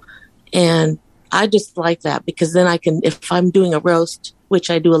 And I just like that because then I can, if I'm doing a roast, which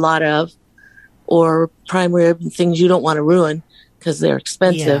I do a lot of, or prime rib and things you don't want to ruin because they're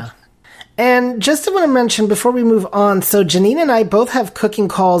expensive. Yeah. And just to want to mention before we move on, so Janine and I both have cooking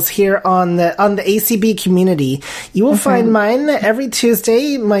calls here on the ACB community. You will find mine every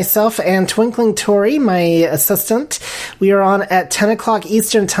Tuesday, myself and Twinkling Tori, my assistant. We are on at 10 o'clock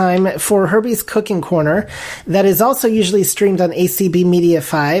Eastern time for Herbie's Cooking Corner. That is also usually streamed on ACB Media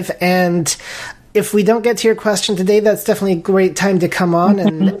 5. And if we don't get to your question today, that's definitely a great time to come on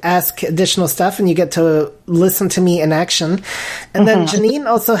and ask additional stuff, and you get to listen to me in action. And then Janine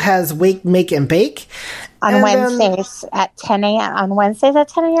also has Wake, Make, and Bake. On Wednesdays at 10 a.m. On Wednesdays at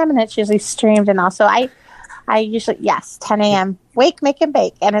 10 a.m. and it's usually streamed. And also I usually, 10 a.m. Wake, Make, and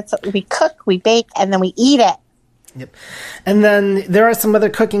Bake. And we cook, we bake, and then we eat it. Yep. And then there are some other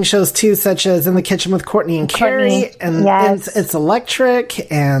cooking shows too, such as In the Kitchen with Courtney and Carrie, and It's Electric,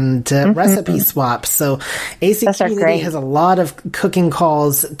 and Recipe Swap. So AC Community has a lot of cooking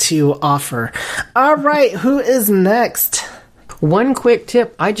calls to offer. All right, who is next? One quick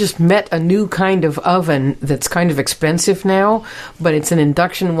tip. I just met a new kind of oven that's kind of expensive now, but it's an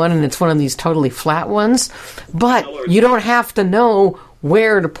induction one, and it's one of these totally flat ones. But you don't have to know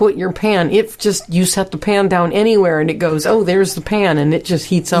where to put your pan. It just, you set the pan down anywhere and it goes, oh, there's the pan, and it just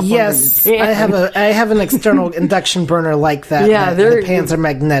heats up. Yes, I have an external induction burner like that. Yeah, the pans are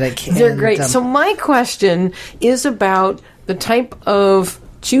magnetic. They're great. So my question is about the type of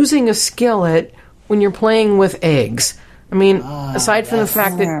choosing a skillet when you're playing with eggs. I mean, aside from the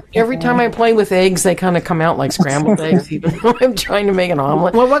fact that every time I play with eggs, they kind of come out like scrambled eggs, even though I'm trying to make an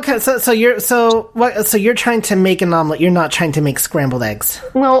omelet. Well, what kind? So you're trying to make an omelet. You're not trying to make scrambled eggs.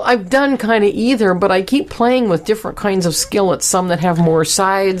 Well, I've done kind of either, but I keep playing with different kinds of skillets. Some that have more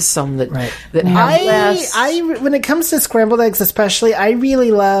sides, some that have less. When it comes to scrambled eggs, especially, I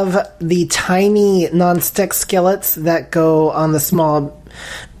really love the tiny non-stick skillets that go on the small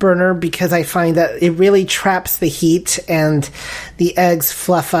burner because I find that it really traps the heat and the eggs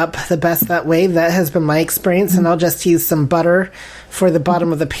fluff up the best that way. That has been my experience, and I'll just use some butter for the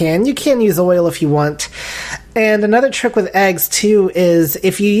bottom of the pan. You can use oil if you want. And another trick with eggs too is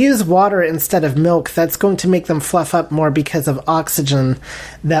if you use water instead of milk, that's going to make them fluff up more because of oxygen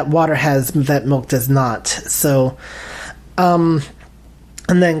that water has that milk does not. So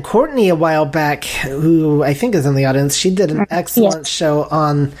and then Courtney, a while back, who I think is in the audience, she did an excellent show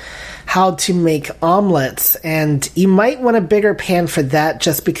on how to make omelets. And you might want a bigger pan for that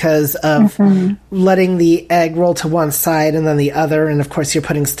just because of letting the egg roll to one side and then the other. And, of course, you're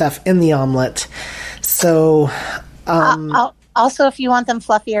putting stuff in the omelet. So... also, if you want them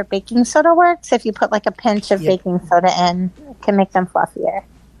fluffier, baking soda works. If you put like a pinch of baking soda in, it can make them fluffier.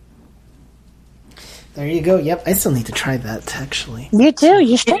 There you go. Yep, I still need to try that, actually. You do.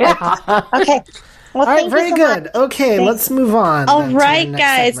 You should. Okay. Well, all right, very good. Much. Okay, let's move on. All right,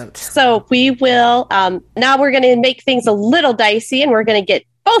 guys. Segment. So we will, now we're going to make things a little dicey, and we're going to get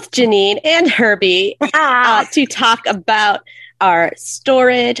both Janine and Herbie to talk about our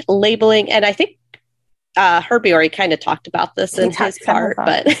storage, labeling, and I think Herbie already kind of talked about this in his part,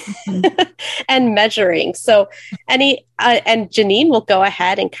 but and measuring. So and Janine will go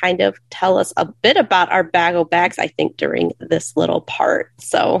ahead and kind of tell us a bit about our bag-o-bags, I think, during this little part.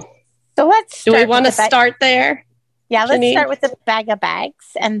 So So let's Do we want to start there? Yeah, let's Janine? start with the bag of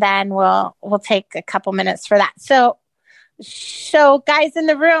bags, and then we'll take a couple minutes for that. So guys in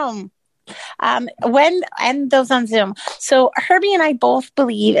the room, and those on Zoom. So Herbie and I both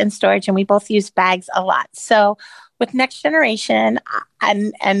believe in storage, and we both use bags a lot. So with Next Generation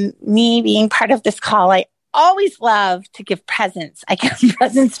and me being part of this call, I always love to give presents. I give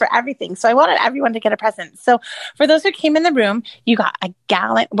presents for everything. So I wanted everyone to get a present. So for those who came in the room, you got a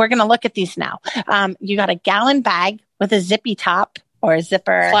gallon. We're going to look at these now. You got a gallon bag with a zippy top or a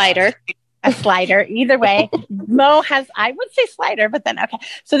zipper. Slider. A slider. Either way. Mo has, I would say slider, but then, okay.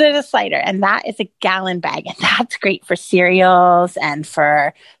 So there's a slider, and that is a gallon bag. And that's great for cereals and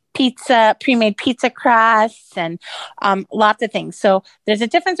for pizza, pre-made pizza crusts, and lots of things. So there's a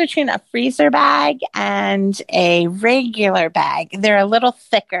difference between a freezer bag and a regular bag. They're a little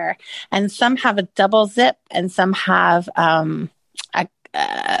thicker, and some have a double zip, and some have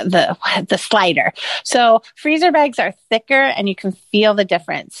the slider. So freezer bags are thicker, and you can feel the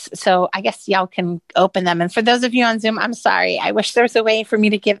difference. So I guess y'all can open them. And for those of you on Zoom, I'm sorry. I wish there was a way for me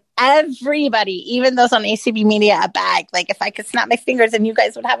to give everybody, even those on ACB Media, a bag. Like if I could snap my fingers and you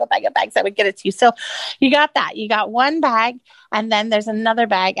guys would have a bag of bags, I would get it to you. So you got that. You got one bag, and then there's another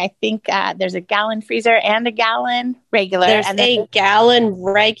bag. I think there's a gallon freezer and a gallon regular. There's and a gallon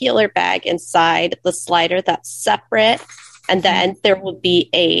regular bag inside the slider that's separate. And then there will be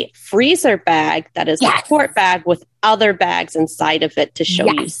a freezer bag that is a quart bag with other bags inside of it to show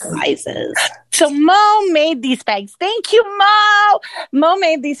you sizes. So Mo made these bags. Thank you, Mo. Mo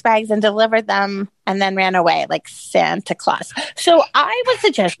made these bags and delivered them and then ran away like Santa Claus. So I would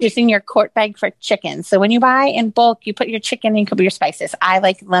suggest using your quart bag for chicken. So when you buy in bulk, you put your chicken and you can put your spices. I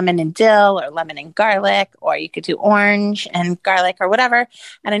like lemon and dill or lemon and garlic, or you could do orange and garlic or whatever.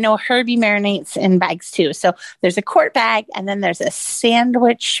 And I know Herbie marinates in bags too. So there's a quart bag, and then there's a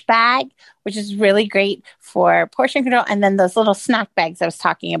sandwich bag, which is really great for portion control. And then those little snack bags I was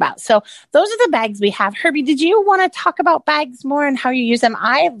talking about. So those are the bags we have. Herbie, did you want to talk about bags more and how you use them?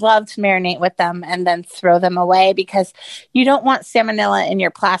 I love to marinate with them and then throw them away because you don't want salmonella in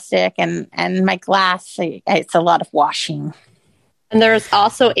your plastic and my glass. It's a lot of washing. And there's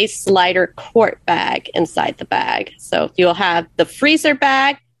also a slider quart bag inside the bag. So you'll have the freezer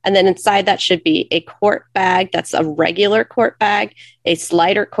bag, and then inside that should be a quart bag. That's a regular quart bag, a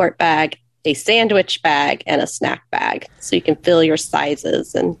slider quart bag, a sandwich bag, and a snack bag. So you can fill your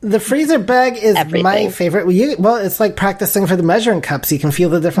sizes. And the freezer bag is everything. My favorite. Well, it's like practicing for the measuring cups. You can feel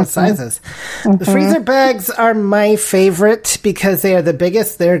the different sizes. The freezer bags are my favorite because they are the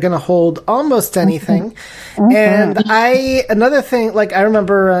biggest. They're going to hold almost anything. And another thing, like I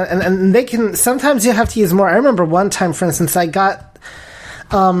remember, and they can, sometimes you have to use more. I remember one time, for instance, I got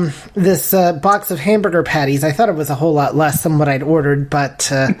this box of hamburger patties. I thought it was a whole lot less than what I'd ordered,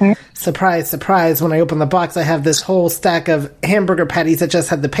 but surprise, surprise, when I opened the box, I have this whole stack of hamburger patties that just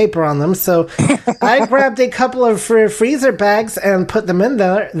had the paper on them. So I grabbed a couple of freezer bags and put them in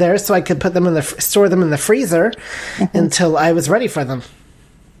there so I could put them in store them in the freezer until I was ready for them.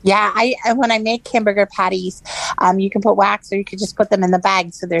 Yeah, when I make hamburger patties, you can put wax, or you could just put them in the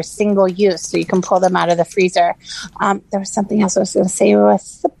bag so they're single use, so you can pull them out of the freezer. There was something else I was going to say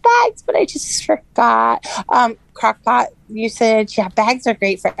with the bags, but I just forgot. Crock-pot usage. Yeah, bags are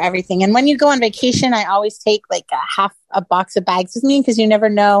great for everything. And when you go on vacation, I always take like half a box of bags with me because you never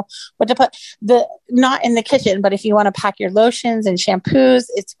know what to put. Not in the kitchen, but if you want to pack your lotions and shampoos,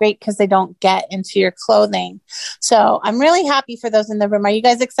 it's great because they don't get into your clothing. So I'm really happy for those in the room. Are you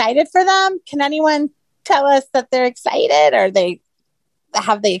guys excited for them? Can anyone tell us that they're excited, or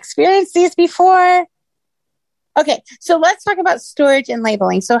have they experienced these before? Okay, so let's talk about storage and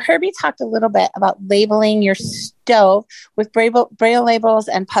labeling. So Herbie talked a little bit about labeling your stove with Braille labels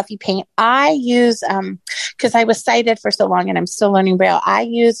and puffy paint. I use, because I was sighted for so long and I'm still learning Braille, I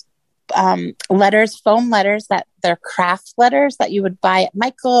use letters, foam letters, that they're craft letters that you would buy at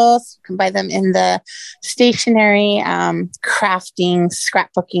Michael's. You can buy them in the stationery, crafting,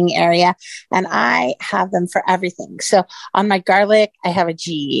 scrapbooking area. And I have them for everything. So on my garlic, I have a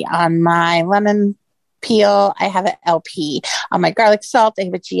G. On my lemon peel, I have an LP. On my garlic salt, I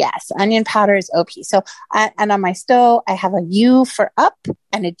have a GS. Onion powder is OP. So, and on my stove, I have a U for up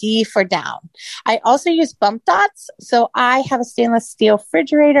and a D for down. I also use bump dots. So I have a stainless steel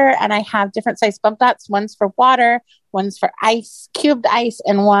refrigerator, and I have different size bump dots. One's for water, one's for ice, cubed ice,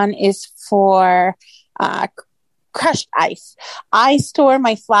 and one is for crushed ice. I store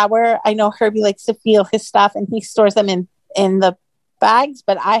my flour. I know Herbie likes to feel his stuff, and he stores them in the bags,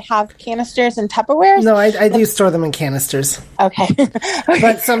 but I have canisters and Tupperwares. No, I do store them in canisters. Okay.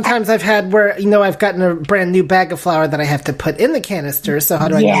 But sometimes I've had where, I've gotten a brand new bag of flour that I have to put in the canister. So how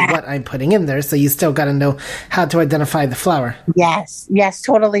do I know what I'm putting in there? So you still got to know how to identify the flour. Yes,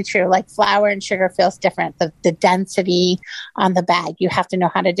 totally true. Like flour and sugar feels different. The density on the bag, you have to know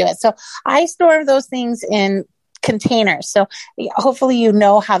how to do it. So I store those things in containers. So hopefully you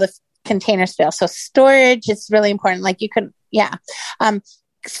know how the containers feel. So storage is really important. Like you could,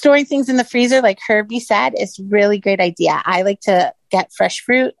 storing things in the freezer, like Herbie said, is a really great idea. I like to get fresh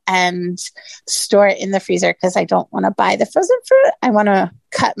fruit and store it in the freezer because I don't want to buy the frozen fruit. I want to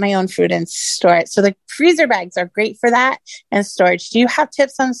cut my own fruit and store it. So the freezer bags are great for that and storage. Do you have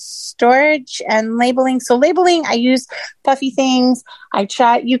tips on storage and labeling? So labeling, I use puffy things.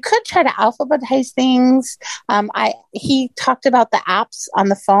 You could try to alphabetize things. He talked about the apps on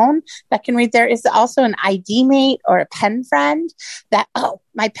the phone that can read. There is also an ID Mate or a Pen Friend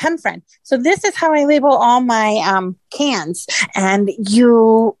my Pen Friend. So this is how I label all my cans. And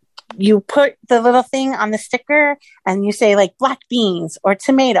you put the little thing on the sticker and you say like black beans or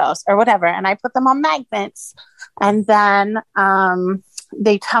tomatoes or whatever. And I put them on magnets and then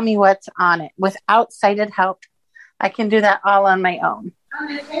they tell me what's on it without sighted help. I can do that all on my own.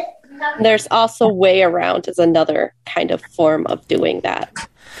 There's also Way Around is another kind of form of doing that.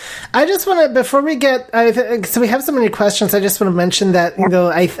 I just want to, before we get, so we have so many questions, I just want to mention that,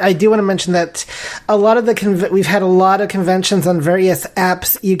 I do want to mention that a lot of we've had a lot of conventions on various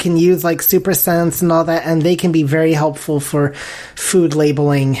apps you can use, like SuperSense and all that, and they can be very helpful for food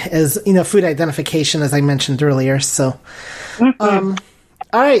labeling, as, food identification, as I mentioned earlier, so.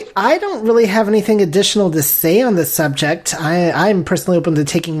 All right, I don't really have anything additional to say on this subject. I'm personally open to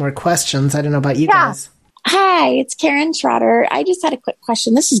taking more questions. I don't know about you guys. Hi, it's Karen Schroeder. I just had a quick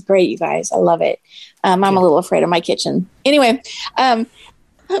question. This is great, you guys. I love it. I'm a little afraid of my kitchen. Anyway,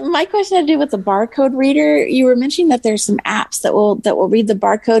 my question had to do with the barcode reader. You were mentioning that there's some apps that will read the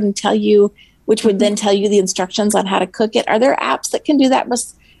barcode and tell you, which would then tell you the instructions on how to cook it. Are there apps that can do that?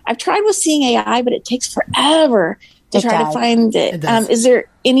 I've tried with Seeing AI, but it takes forever to try to find it. Is there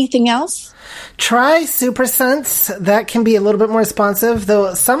anything else? Try SuperSense. That can be a little bit more responsive,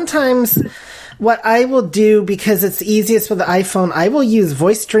 though sometimes what I will do, because it's easiest with the iPhone, I will use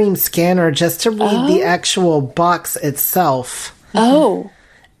Voice Dream Scanner just to read the actual box itself.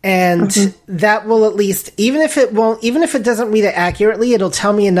 And that will at least, even if it doesn't read it accurately, it'll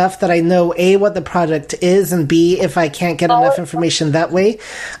tell me enough that I know A, what the product is, and B, if I can't get enough information that way,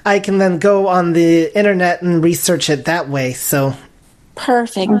 I can then go on the internet and research it that way. So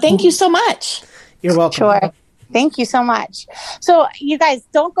perfect. Thank you so much. You're welcome. Sure. Thank you so much. So you guys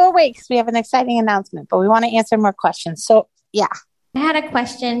don't go away because we have an exciting announcement, but we want to answer more questions. So yeah. I had a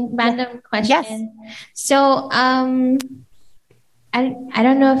random question. Yes. So, I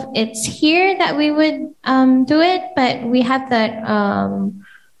don't know if it's here that we would do it, but we have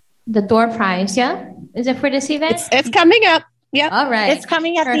the door prize. Yeah, is it for this event? It's coming up. Yep. All right. It's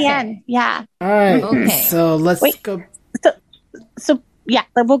coming at the end. Yeah. All right. Okay. So let's go. So yeah,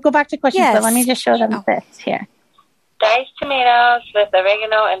 we'll go back to questions, but let me just show them this here. Diced tomatoes with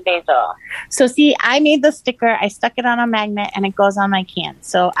oregano and basil. So see, I made the sticker, I stuck it on a magnet, and it goes on my can.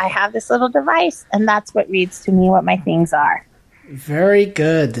 So I have this little device, and that's what reads to me what my things are. Very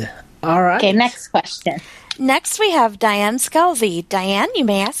good. All right. Okay, next question. Next, we have Diane Scalzi. Diane, you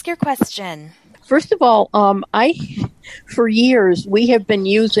may ask your question. First of all, for years, we have been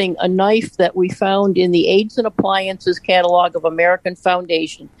using a knife that we found in the Aids and Appliances catalog of American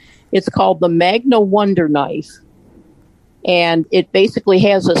Foundation. It's called the Magna Wonder Knife. And it basically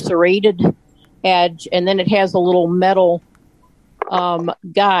has a serrated edge, and then it has a little metal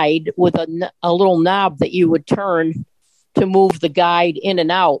guide with a little knob that you would turn to move the guide in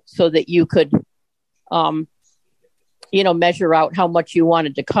and out so that you could, measure out how much you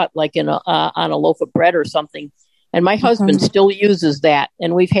wanted to cut, like on a loaf of bread or something. And my husband still uses that,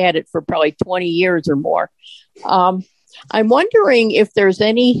 and we've had it for probably 20 years or more. I'm wondering if there's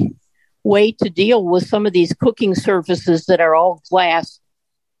any way to deal with some of these cooking surfaces that are all glass.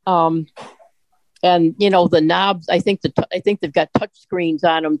 And the knobs, I think they've got touch screens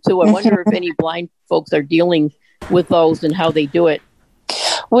on them too. I wonder if any blind folks are dealing with those and how they do it.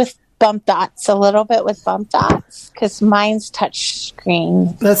 With bump dots, a little bit with bump dots, because mine's touch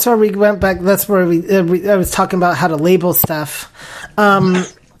screen. That's where we went back. That's where I was talking about how to label stuff.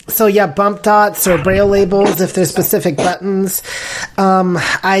 So yeah, bump dots or braille labels if there's specific buttons.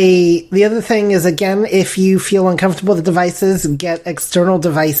 The other thing is, again, if you feel uncomfortable with the devices, get external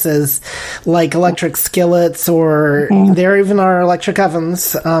devices like electric skillets, or there even are electric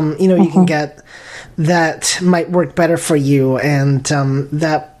ovens. You can get that might work better for you. And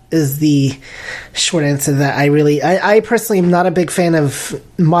that is the short answer. That I personally am not a big fan of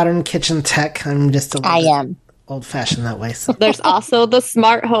modern kitchen tech. I'm just old fashioned that way. So. There's also the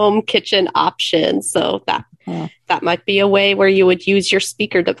smart home kitchen option. So that might be a way where you would use your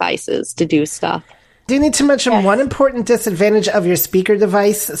speaker devices to do stuff. Do need to mention one important disadvantage of your speaker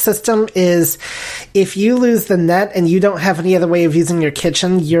device system is if you lose the net and you don't have any other way of using your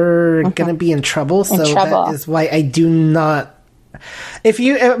kitchen, you're going to be in trouble. That is why I do not. If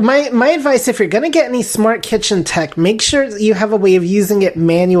you, my advice, if you're going to get any smart kitchen tech, make sure you have a way of using it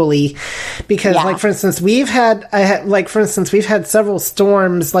manually, because, like for instance, we've had several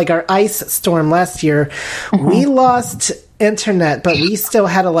storms, like our ice storm last year. We lost internet, but we still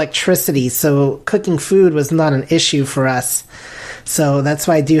had electricity, so cooking food was not an issue for us. So that's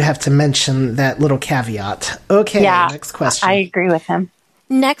why I do have to mention that little caveat. Okay, next question. I agree with him.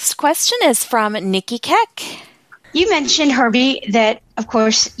 Next question is from Nikki Keck. You mentioned, Herbie, that, of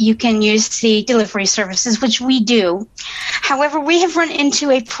course, you can use the delivery services, which we do. However, we have run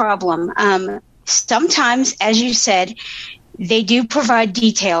into a problem. Sometimes, as you said, they do provide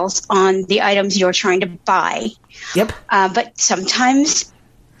details on the items you're trying to buy. Yep. But sometimes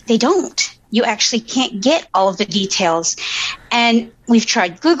they don't. You actually can't get all of the details. And we've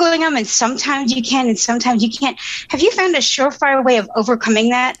tried Googling them, and sometimes you can and sometimes you can't. Have you found a surefire way of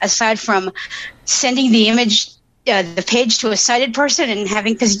overcoming that, aside from sending the image, the page to a sighted person and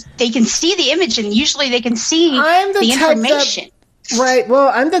having, because they can see the image and usually they can see the information. Right.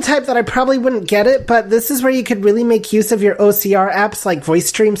 Well, I'm the type that I probably wouldn't get it, but this is where you could really make use of your OCR apps like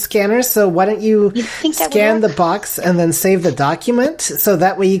VoiceStream Scanner. So why don't you scan the box and then save the document so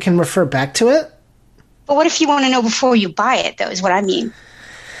that way you can refer back to it? But what if you want to know before you buy it, though, is what I mean.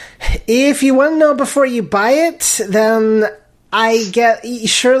 If you want to know before you buy it, then I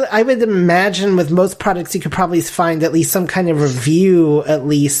would imagine with most products you could probably find at least some kind of review, at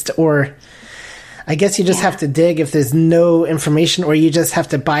least, or I guess you just have to dig if there's no information, or you just have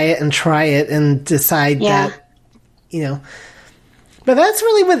to buy it and try it and decide that, But that's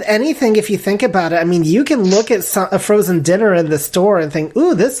really with anything, if you think about it. I mean, you can look at a frozen dinner in the store and think,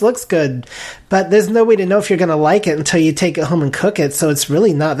 ooh, this looks good. But there's no way to know if you're going to like it until you take it home and cook it. So it's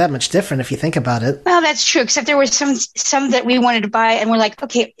really not that much different if you think about it. Well, that's true, except there were some that we wanted to buy, and we're like,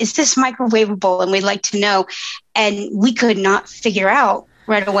 okay, is this microwavable? And we'd like to know. And we could not figure out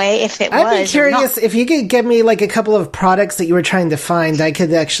right away if it was. I'd be curious if you could give me like a couple of products that you were trying to find. I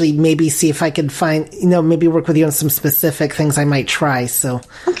could actually maybe see if I could find, maybe work with you on some specific things I might try. So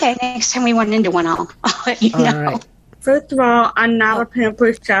okay, next time we run into one, I'll let you know. Right. First of all, I'm not a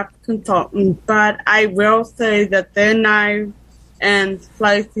Pampered Chef consultant, but I will say that their knives and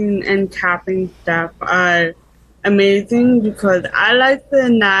slicing and chopping stuff are amazing, because I like their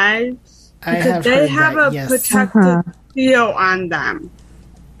knives because they have a protective seal on them.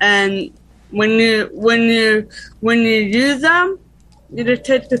 And when you use them, you just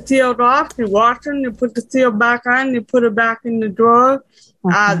take the seal off, you wash them, you put the seal back on, you put it back in the drawer.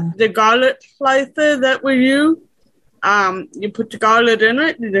 The garlic slicer that we use, you put the garlic in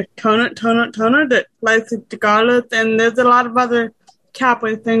it, you just turn it, it slices the garlic, and there's a lot of other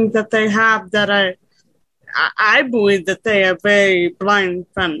chopping things that they have that I believe that they are very blind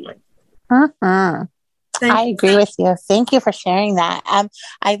friendly. I agree with you. Thank you for sharing that.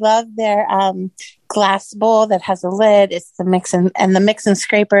 I love their glass bowl that has a lid. It's the mix and the mix and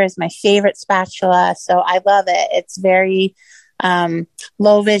scraper is my favorite spatula. So I love it. It's very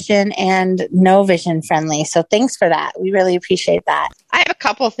low vision and no vision friendly. So thanks for that. We really appreciate that. I have a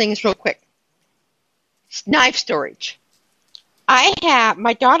couple of things real quick. Knife storage.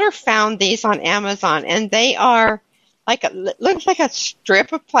 My daughter found these on Amazon, and they are looks like a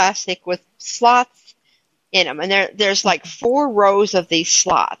strip of plastic with slots in them, and there's like 4 rows of these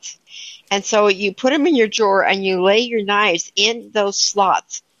slots, and so you put them in your drawer and you lay your knives in those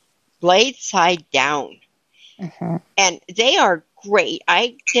slots, blade side down, and they are great.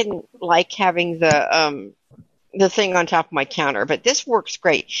 I didn't like having the thing on top of my counter, but this works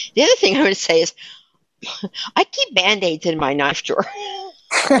great. The other thing I would say is I keep Band-Aids in my knife drawer.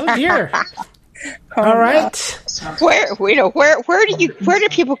 Oh dear. All right. Where do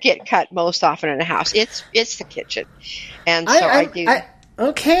people get cut most often in a house? It's the kitchen, and so I do.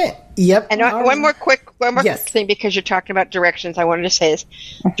 Okay. Yep. And one more quick thing, because you're talking about directions. I wanted to say this: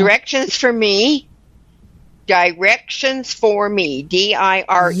 directions for me.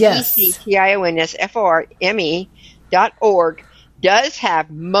 DirectionsForme.org does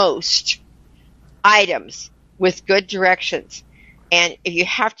have most items with good directions. And if you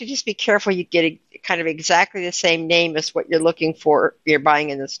have to just be careful, you get kind of exactly the same name as what you're looking for, you're buying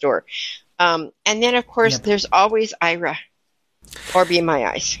in the store. And then, of course, there's always Ira or Be My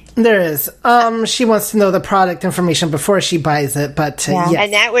Eyes. There is. She wants to know the product information before she buys it, but yes.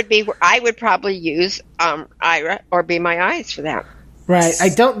 And that would be, I would probably use Ira or Be My Eyes for that. Right. I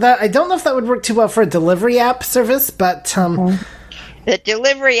don't know if that would work too well for a delivery app service, but the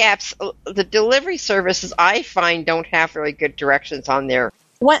delivery apps, the delivery services, I find don't have really good directions on there.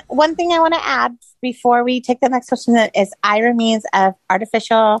 One thing I want to add before we take the next question is Ira means of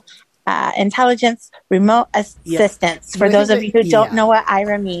artificial intelligence remote assistance. For those of you who don't know what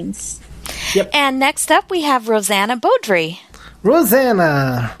Ira means. And next up, we have Rosanna Beaudry.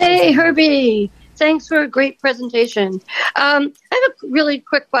 Rosanna. Hey, Herbie. Thanks for a great presentation. I have a really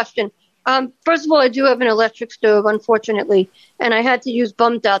quick question. First of all, I do have an electric stove, unfortunately, and I had to use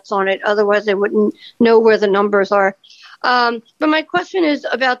bump dots on it. Otherwise, I wouldn't know where the numbers are. But my question is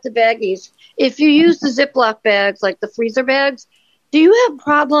about the baggies. If you use the Ziploc bags, like the freezer bags, do you have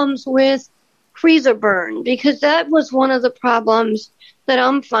problems with freezer burn? Because that was one of the problems that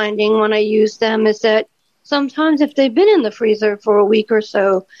I'm finding when I use them, is that sometimes if they've been in the freezer for a week or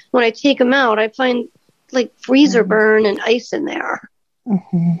so, when I take them out, I find like freezer burn and ice in there.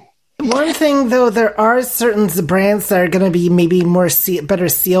 One thing, though, there are certain brands that are going to be maybe more better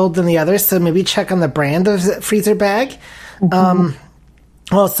sealed than the others, so maybe check on the brand of freezer bag.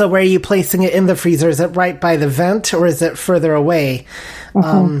 Also, where are you placing it in the freezer? Is it right by the vent, or is it further away?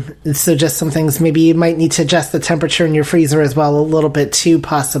 So just some things. Maybe you might need to adjust the temperature in your freezer as well a little bit too,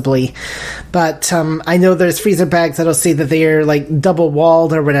 possibly. But I know there's freezer bags that'll say that they're like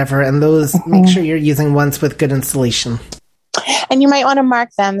double-walled or whatever, and those, make sure you're using ones with good insulation. And you might want to mark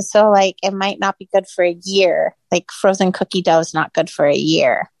them so, like, it might not be good for a year. Like, frozen cookie dough is not good for a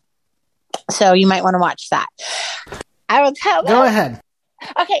year. So you might want to watch that. I will tell them. Go ahead.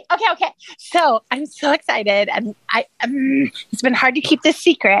 Okay. So I'm so excited, and it's been hard to keep this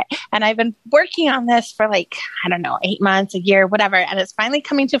secret, and I've been working on this for 8 months, a year, whatever, and it's finally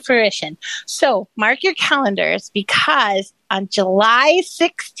coming to fruition. So mark your calendars, because on July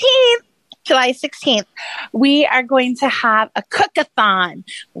 16th, we are going to have a cook-a-thon.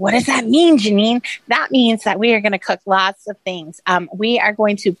 What does that mean, Janine? That means that we are going to cook lots of things. We are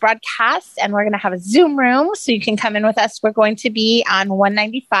going to broadcast, and we're going to have a Zoom room, so you can come in with us. We're going to be on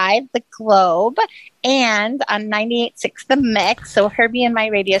 195 The Globe and on 98.6 The Mix, so Herbie and my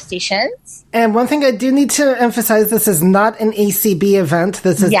radio stations. And one thing I do need to emphasize, this is not an ACB event.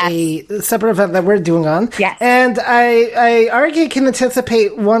 This is a separate event that we're doing on. Yes. And I already can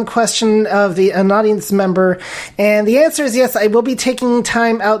anticipate one question of an audience member, and the answer is yes, I will be taking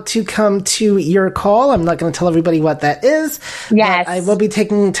time out to come to your call. I'm not going to tell everybody what that is. Yes. I will be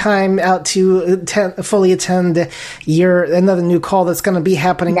taking time out to fully attend another new call that's going to be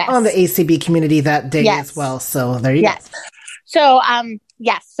happening on the ACB community that day as well. So there you go. So,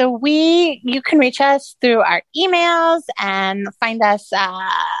 so you can reach us through our emails and find us.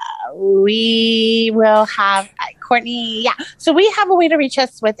 We will have Courtney. So we have a way to reach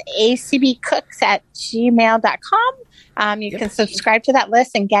us with acbcooks@gmail.com. You can subscribe to that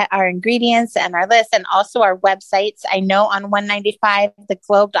list and get our ingredients and our list, and also our websites. I know on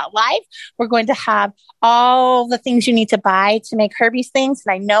 195theglobe.live, we're going to have all the things you need to buy to make Herbie's things.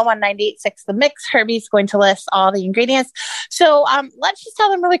 And I know on 98.6 The Mix, Herbie's going to list all the ingredients. So let's just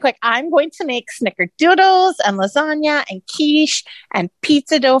tell them really quick. I'm going to make snickerdoodles and lasagna and quiche and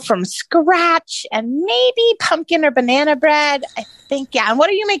pizza dough from scratch, and maybe pumpkin or banana bread. I think, And what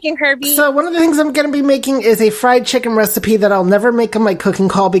are you making, Herbie? So one of the things I'm going to be making is a fried chicken recipe that I'll never make on my cooking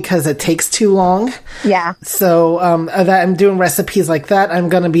call because it takes too long. Yeah. So that I'm doing recipes like that. I'm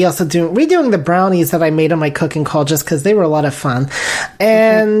going to be also redoing the brownies that I made on my cooking call just because they were a lot of fun.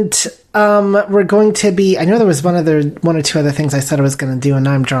 And we're going to be, I know there was one or two other things I said I was going to do, and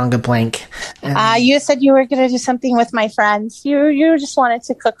now I'm drawing a blank. You said you were going to do something with my friends. You just wanted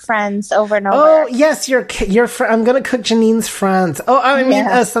to cook friends over and over. Oh, yes, your I'm going to cook Janine's friends. Oh, I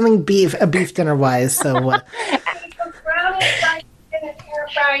mean, something a beef dinner wise. So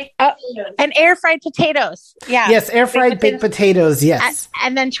and air fried potatoes. Yeah. Yes, air fried baked potatoes. Yes.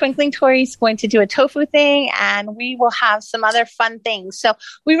 And then Twinkling Tori's going to do a tofu thing, and we will have some other fun things. So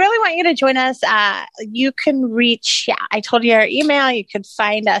we really want you to join us. You can reach, I told you our email. You could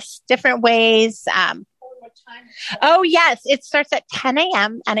find us different ways. Oh, yes. It starts at 10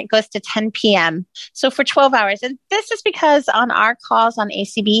 a.m. and it goes to 10 p.m. So for 12 hours. And this is because on our calls on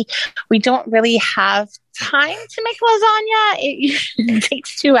ACB, we don't really have time to make lasagna. It usually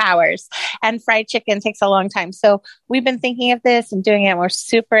takes 2 hours, and fried chicken takes a long time. So we've been thinking of this and doing it, and we're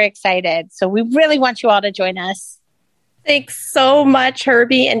super excited. So we really want you all to join us. Thanks so much,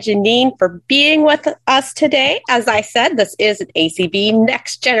 Herbie and Janine, for being with us today. As I said, this is an ACB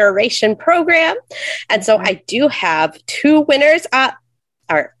Next Generation program. And so I do have two winners.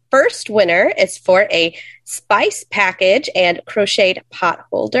 Our first winner is for a spice package and crocheted pot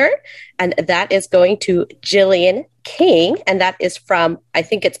holder. And that is going to Jillian King. And that is from, I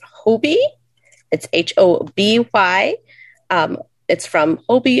think it's Hobie. It's Hoby. It's from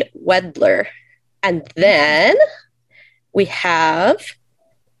Hobie Wedler. And then we have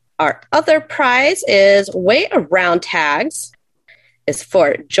our other prize is Way Around Tags. Is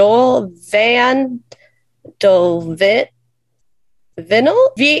for Joel Van Dolvin.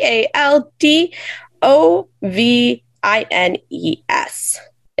 Vinyl, Valdovines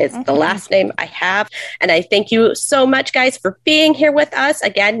is the last name I have. And I thank you so much, guys, for being here with us.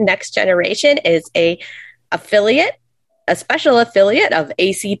 Again, Next Generation is a special affiliate of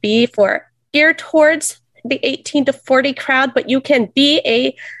ACB geared towards the 18 to 40 crowd, but you can be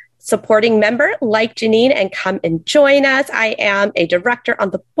a supporting member like Janine and come and join us. I am a director on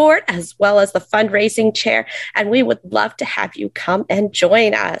the board as well as the fundraising chair, and we would love to have you come and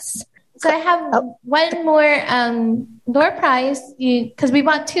join us. So I have one more door prize because we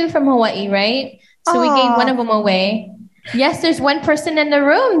bought two from Hawaii, right? So we gave one of them away. Yes, there's one person in the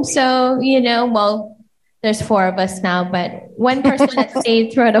room. So, well, there's four of us now, but one person that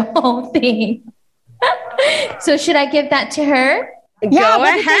stayed through the whole thing. So should I give that to her? Yeah, go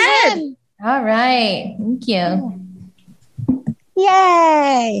ahead. All right. Thank you.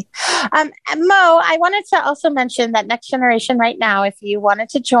 Yay. Mo, I wanted to also mention that Next Generation right now, if you wanted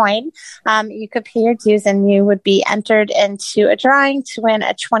to join, you could pay your dues and you would be entered into a drawing to win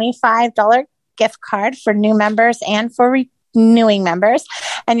a $25 gift card for new members and for renewing members.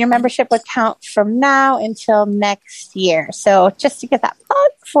 And your membership would count from now until next year. So just to get that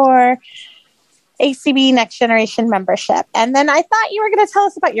plug for ACB Next Generation membership. And then I thought you were going to tell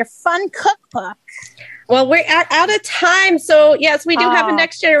us about your fun cookbook. Well, we're out of time. So, yes, we do have a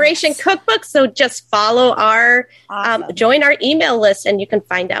Next Generation cookbook. So just follow join our email list and you can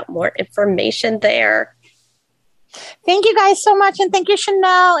find out more information there. Thank you guys so much. And thank you,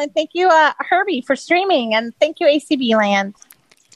 Chanel. And thank you, Herbie, for streaming. And thank you, ACB Land.